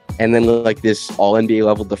him, and then like this all NBA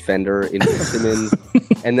level defender in Simmons,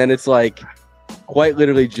 and then it's like quite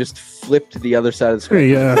literally just flipped to the other side of the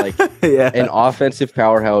screen. Yeah. Like an offensive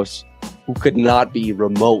powerhouse who could not be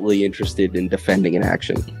remotely interested in defending in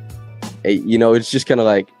action. You know, it's just kind of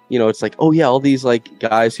like, you know, it's like, oh yeah, all these like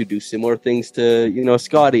guys who do similar things to, you know,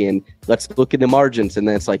 Scotty, and let's look at the margins. And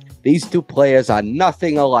then it's like, these two players are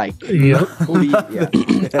nothing alike. Yep.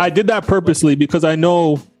 Yeah. I did that purposely because I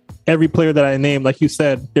know every player that I named, like you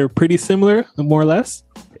said, they're pretty similar, more or less.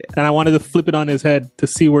 And I wanted to flip it on his head to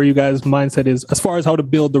see where you guys' mindset is as far as how to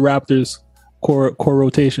build the Raptors core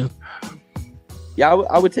rotation. Yeah,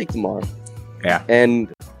 I would take DeMar. Yeah.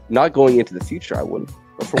 And not going into the future, I wouldn't.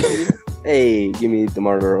 But for hey, give me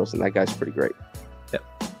DeMar DeRozan. That guy's pretty great. Yep.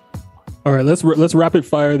 All right, let's rapid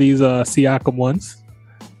fire these Siakam ones.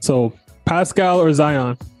 So Pascal or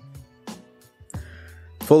Zion?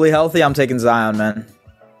 Fully healthy, I'm taking Zion, man.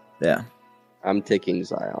 Yeah. I'm taking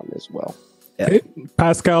Zion as well. Yeah. Okay.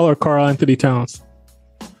 Pascal or Karl Anthony Towns?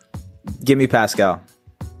 Give me Pascal.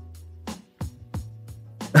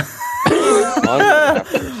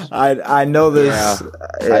 I know this.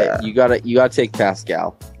 Yeah. You gotta take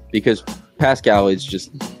Pascal because Pascal is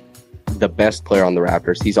just the best player on the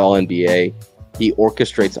Raptors. He's all NBA. He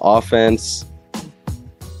orchestrates offense.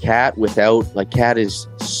 Cat is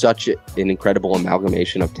such an incredible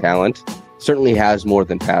amalgamation of talent. Certainly has more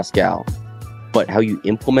than Pascal, but how you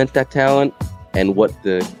implement that talent and what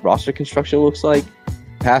the roster construction looks like,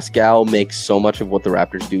 Pascal makes so much of what the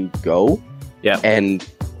Raptors do go. Yeah, and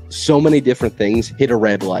so many different things hit a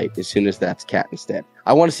red light as soon as that's Cat instead.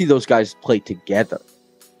 I want to see those guys play together.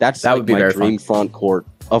 That would be my dream front court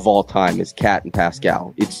of all time is Cat and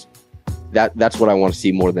Pascal. That's what I want to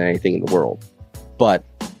see more than anything in the world. But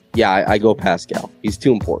yeah, I go Pascal. He's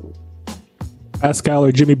too important. Pascal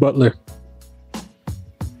or Jimmy Butler?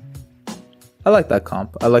 I like that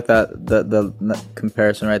comp. I like that the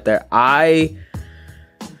comparison right there.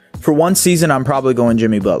 For one season, I'm probably going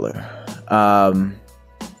Jimmy Butler.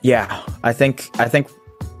 Yeah, I think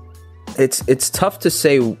it's tough to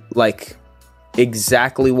say like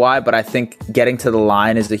exactly why, but I think getting to the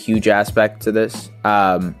line is a huge aspect to this.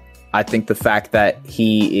 I think the fact that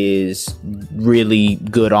he is really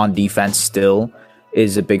good on defense still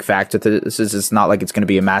is a big factor to this. It's not like it's going to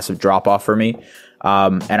be a massive drop off for me.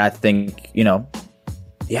 And I think, you know,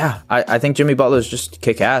 yeah, I think Jimmy Butler is just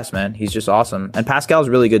kick ass, man. He's just awesome. And Pascal's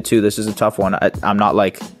really good too. This is a tough one. I'm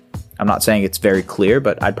not saying it's very clear,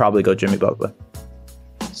 but I'd probably go Jimmy Butler.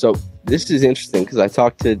 So this is interesting because I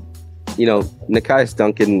talked to, you know, Nekias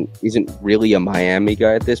Duncan isn't really a Miami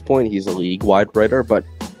guy at this point. He's a league-wide writer, but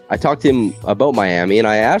I talked to him about Miami, and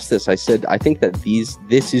I asked this. I said, I think that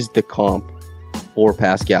this is the comp for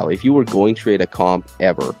Pascal. If you were going to create a comp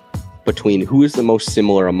ever between who is the most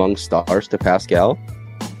similar among stars to Pascal,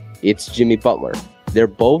 it's Jimmy Butler. They're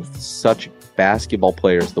both such basketball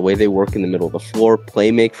players. The way they work in the middle of the floor,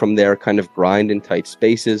 play make from there, kind of grind in tight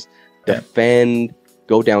spaces, defend,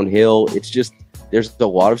 go downhill. It's just, there's a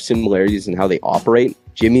lot of similarities in how they operate.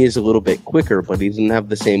 Jimmy is a little bit quicker, but he doesn't have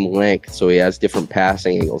the same length, so he has different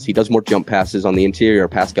passing angles. He does more jump passes on the interior.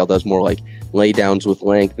 Pascal does more like laydowns with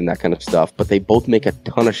length and that kind of stuff, but they both make a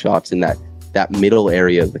ton of shots in that middle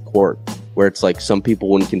area of the court, where it's like some people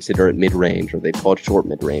wouldn't consider it mid-range, or they'd call it short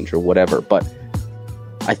mid-range or whatever. But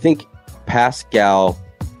I think Pascal,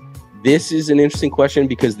 this is an interesting question,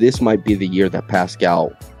 because this might be the year that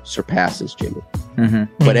Pascal surpasses Jimmy.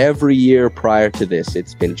 But every year prior to this,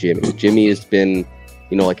 it's been Jimmy. Jimmy has been,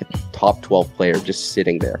 like a top 12 player just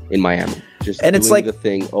sitting there in Miami, just and doing it's like the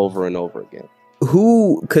thing over and over again.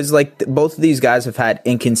 Because both of these guys have had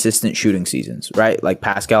inconsistent shooting seasons, right? Like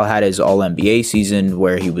Pascal had his All NBA season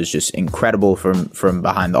where he was just incredible from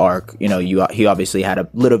behind the arc. He obviously had a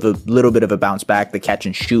little bit of a bounce back. The catch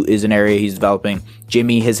and shoot is an area he's developing.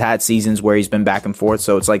 Jimmy has had seasons where he's been back and forth.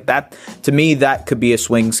 So it's like that, to me, that could be a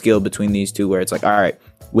swing skill between these two, where it's like, all right,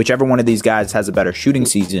 whichever one of these guys has a better shooting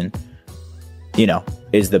season,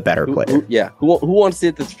 is the better player. Who wants to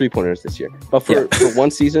hit the 3-pointers this year? But for one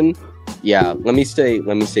season, yeah, let me say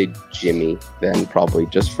Jimmy then, probably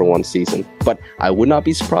just for one season. But I would not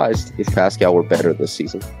be surprised if Pascal were better this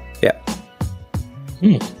season. Yeah.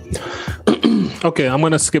 Okay, I'm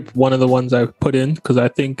going to skip one of the ones I put in because I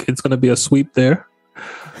think it's going to be a sweep there.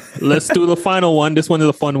 Let's do the final one. This one is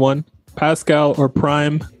a fun one. Pascal or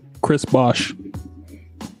prime Chris Bosh?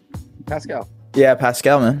 Pascal. Yeah,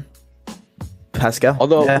 Pascal, man. Pascal.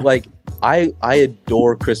 Although, I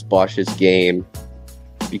adore Chris Bosh's game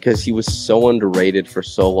because he was so underrated for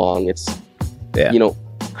so long.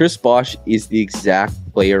 Chris Bosh is the exact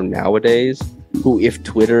player nowadays who, if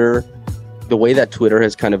Twitter, the way that Twitter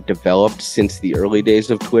has kind of developed since the early days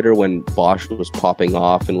of Twitter, when Bosh was popping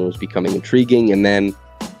off and was becoming intriguing, and then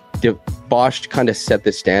Bosh kind of set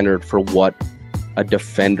the standard for what a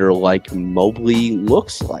defender like Mobley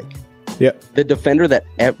looks like. Yeah, the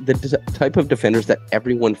type of defenders that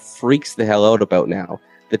everyone freaks the hell out about now.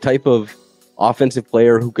 The type of offensive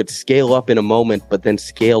player who could scale up in a moment, but then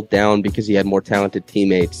scale down because he had more talented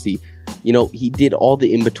teammates. He did all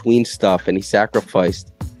the in-between stuff, and he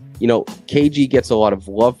sacrificed. KG gets a lot of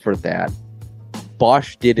love for that.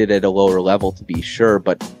 Bosh did it at a lower level, to be sure,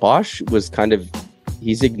 but Bosh was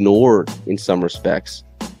he's ignored in some respects.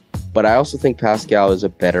 But I also think Pascal is a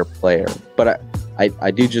better player. But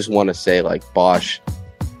I do just want to say, Bosh,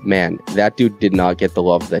 man, that dude did not get the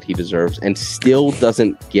love that he deserves, and still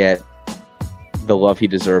doesn't get the love he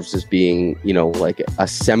deserves as being, a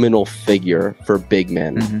seminal figure for big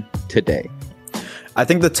men today. I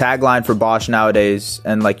think the tagline for Bosh nowadays,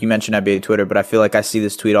 and like you mentioned NBA Twitter, but I feel like I see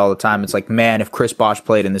this tweet all the time. It's like, man, if Chris Bosh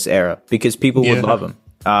played in this era, because people would love him.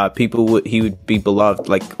 He would be beloved,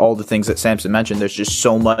 like all the things that Samson mentioned. There's just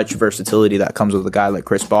so much versatility that comes with a guy like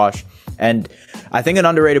Chris Bosh. And I think an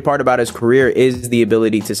underrated part about his career is the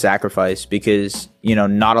ability to sacrifice, because,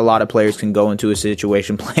 not a lot of players can go into a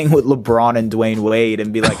situation playing with LeBron and Dwayne Wade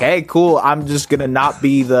and be like, hey, cool, I'm just going to not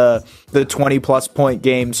be the 20 plus point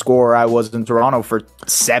game scorer I was in Toronto for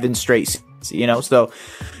 7 straight, So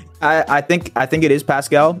I think it is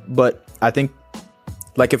Pascal, but I think,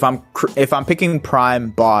 if I'm picking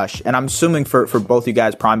prime Bosh, and I'm assuming for both you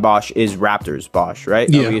guys, prime Bosh is Raptors Bosh, right?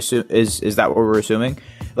 Yeah. Is that what we're assuming?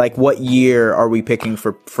 What year are we picking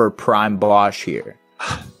for prime Bosh here?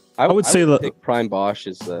 I would say pick prime Bosh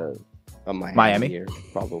is a Miami year,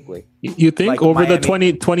 probably. You think over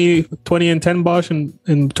Miami? The 20 and 10 Bosh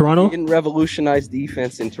in Toronto? He didn't revolutionize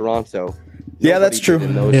defense in Toronto. Yeah, that's true.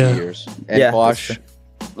 In those years, and Bosh,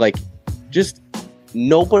 just.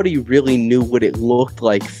 Nobody really knew what it looked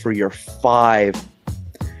like for your 5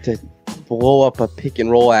 to blow up a pick and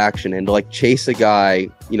roll action and to chase a guy,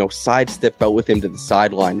 sidestep out with him to the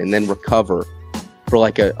sideline and then recover for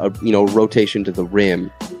a rotation to the rim.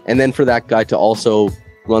 And then for that guy to also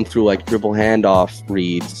run through dribble handoff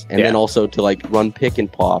reads and then also to run pick and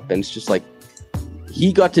pop. And it's just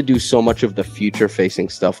he got to do so much of the future facing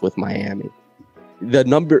stuff with Miami. The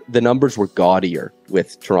numbers were gaudier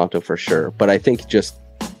with Toronto for sure, but I think just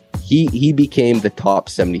he became the top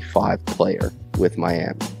 75 player with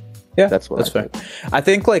Miami. Yeah, that's fair. I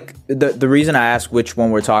think the reason I ask which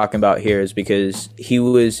one we're talking about here is because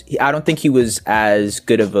I don't think he was as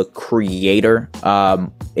good of a creator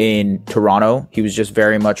in Toronto. He was just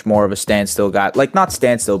very much more of a standstill guy. Not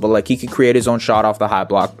standstill, but he could create his own shot off the high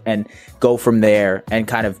block and go from there and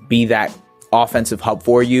kind of be that offensive hub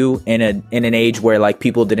for you in an age where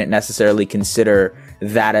people didn't necessarily consider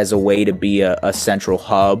that as a way to be a central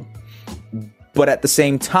hub. But at the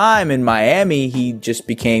same time in Miami, he just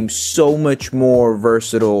became so much more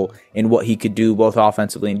versatile in what he could do both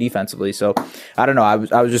offensively and defensively. So I don't know. I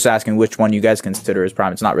was just asking which one you guys consider as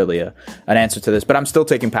prime. It's not really an answer to this, but I'm still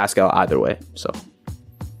taking Pascal either way. So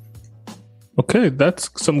Okay, that's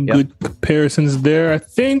some good comparisons there. I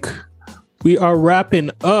think we are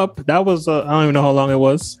wrapping up. That was I don't even know how long it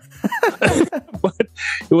was. But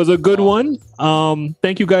it was a good one.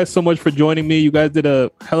 Thank you guys so much for joining me. You guys did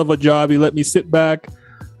a hell of a job. You let me sit back,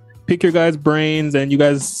 pick your guys' brains, and you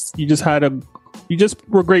just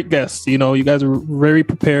were great guests. You know, you guys were very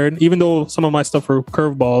prepared, even though some of my stuff were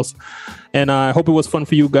curveballs. And I hope it was fun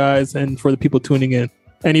for you guys and for the people tuning in.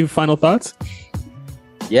 Any final thoughts?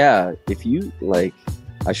 Yeah, if you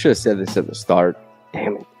I should have said this at the start.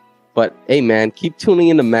 Damn it. But hey, man, keep tuning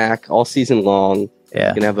into Mac all season long. Yeah.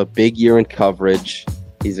 He's going to have a big year in coverage.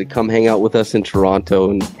 He's going to come hang out with us in Toronto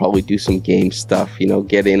and probably do some game stuff,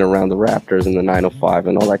 get in around the Raptors and the 905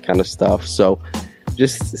 and all that kind of stuff. So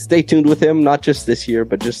just stay tuned with him, not just this year,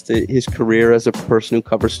 but just his career as a person who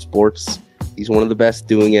covers sports. He's one of the best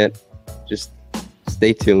doing it. Just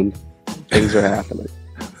stay tuned. Things are happening.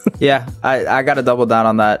 Yeah, I got to double down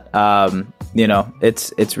on that.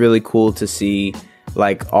 It's really cool to see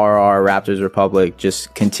RR Raptors Republic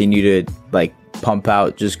just continue to pump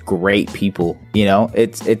out just great people.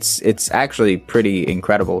 It's actually pretty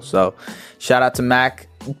incredible. So shout out to Mac.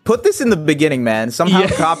 Put this in the beginning, man. Somehow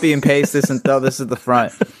copy and paste this and throw this at the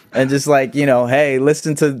front and just hey,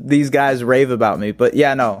 listen to these guys rave about me. But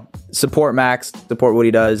yeah, no, support Max, support what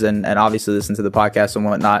he does, and obviously listen to the podcast and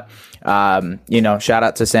whatnot. Shout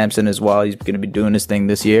out to Samson as well. He's going to be doing his thing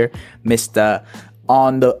this year. Mr.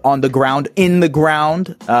 on the ground, in the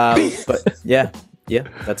ground. But yeah,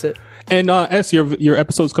 that's it. And S, your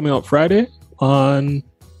episode's coming out Friday on.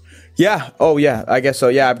 Yeah. Oh, yeah. I guess so.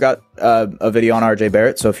 Yeah, I've got a video on RJ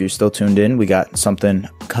Barrett. So if you're still tuned in, we got something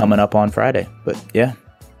coming up on Friday. But yeah.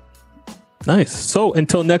 Nice. So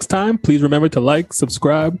until next time, please remember to like,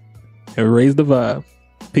 subscribe, and raise the vibe.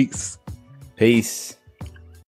 Peace. Peace.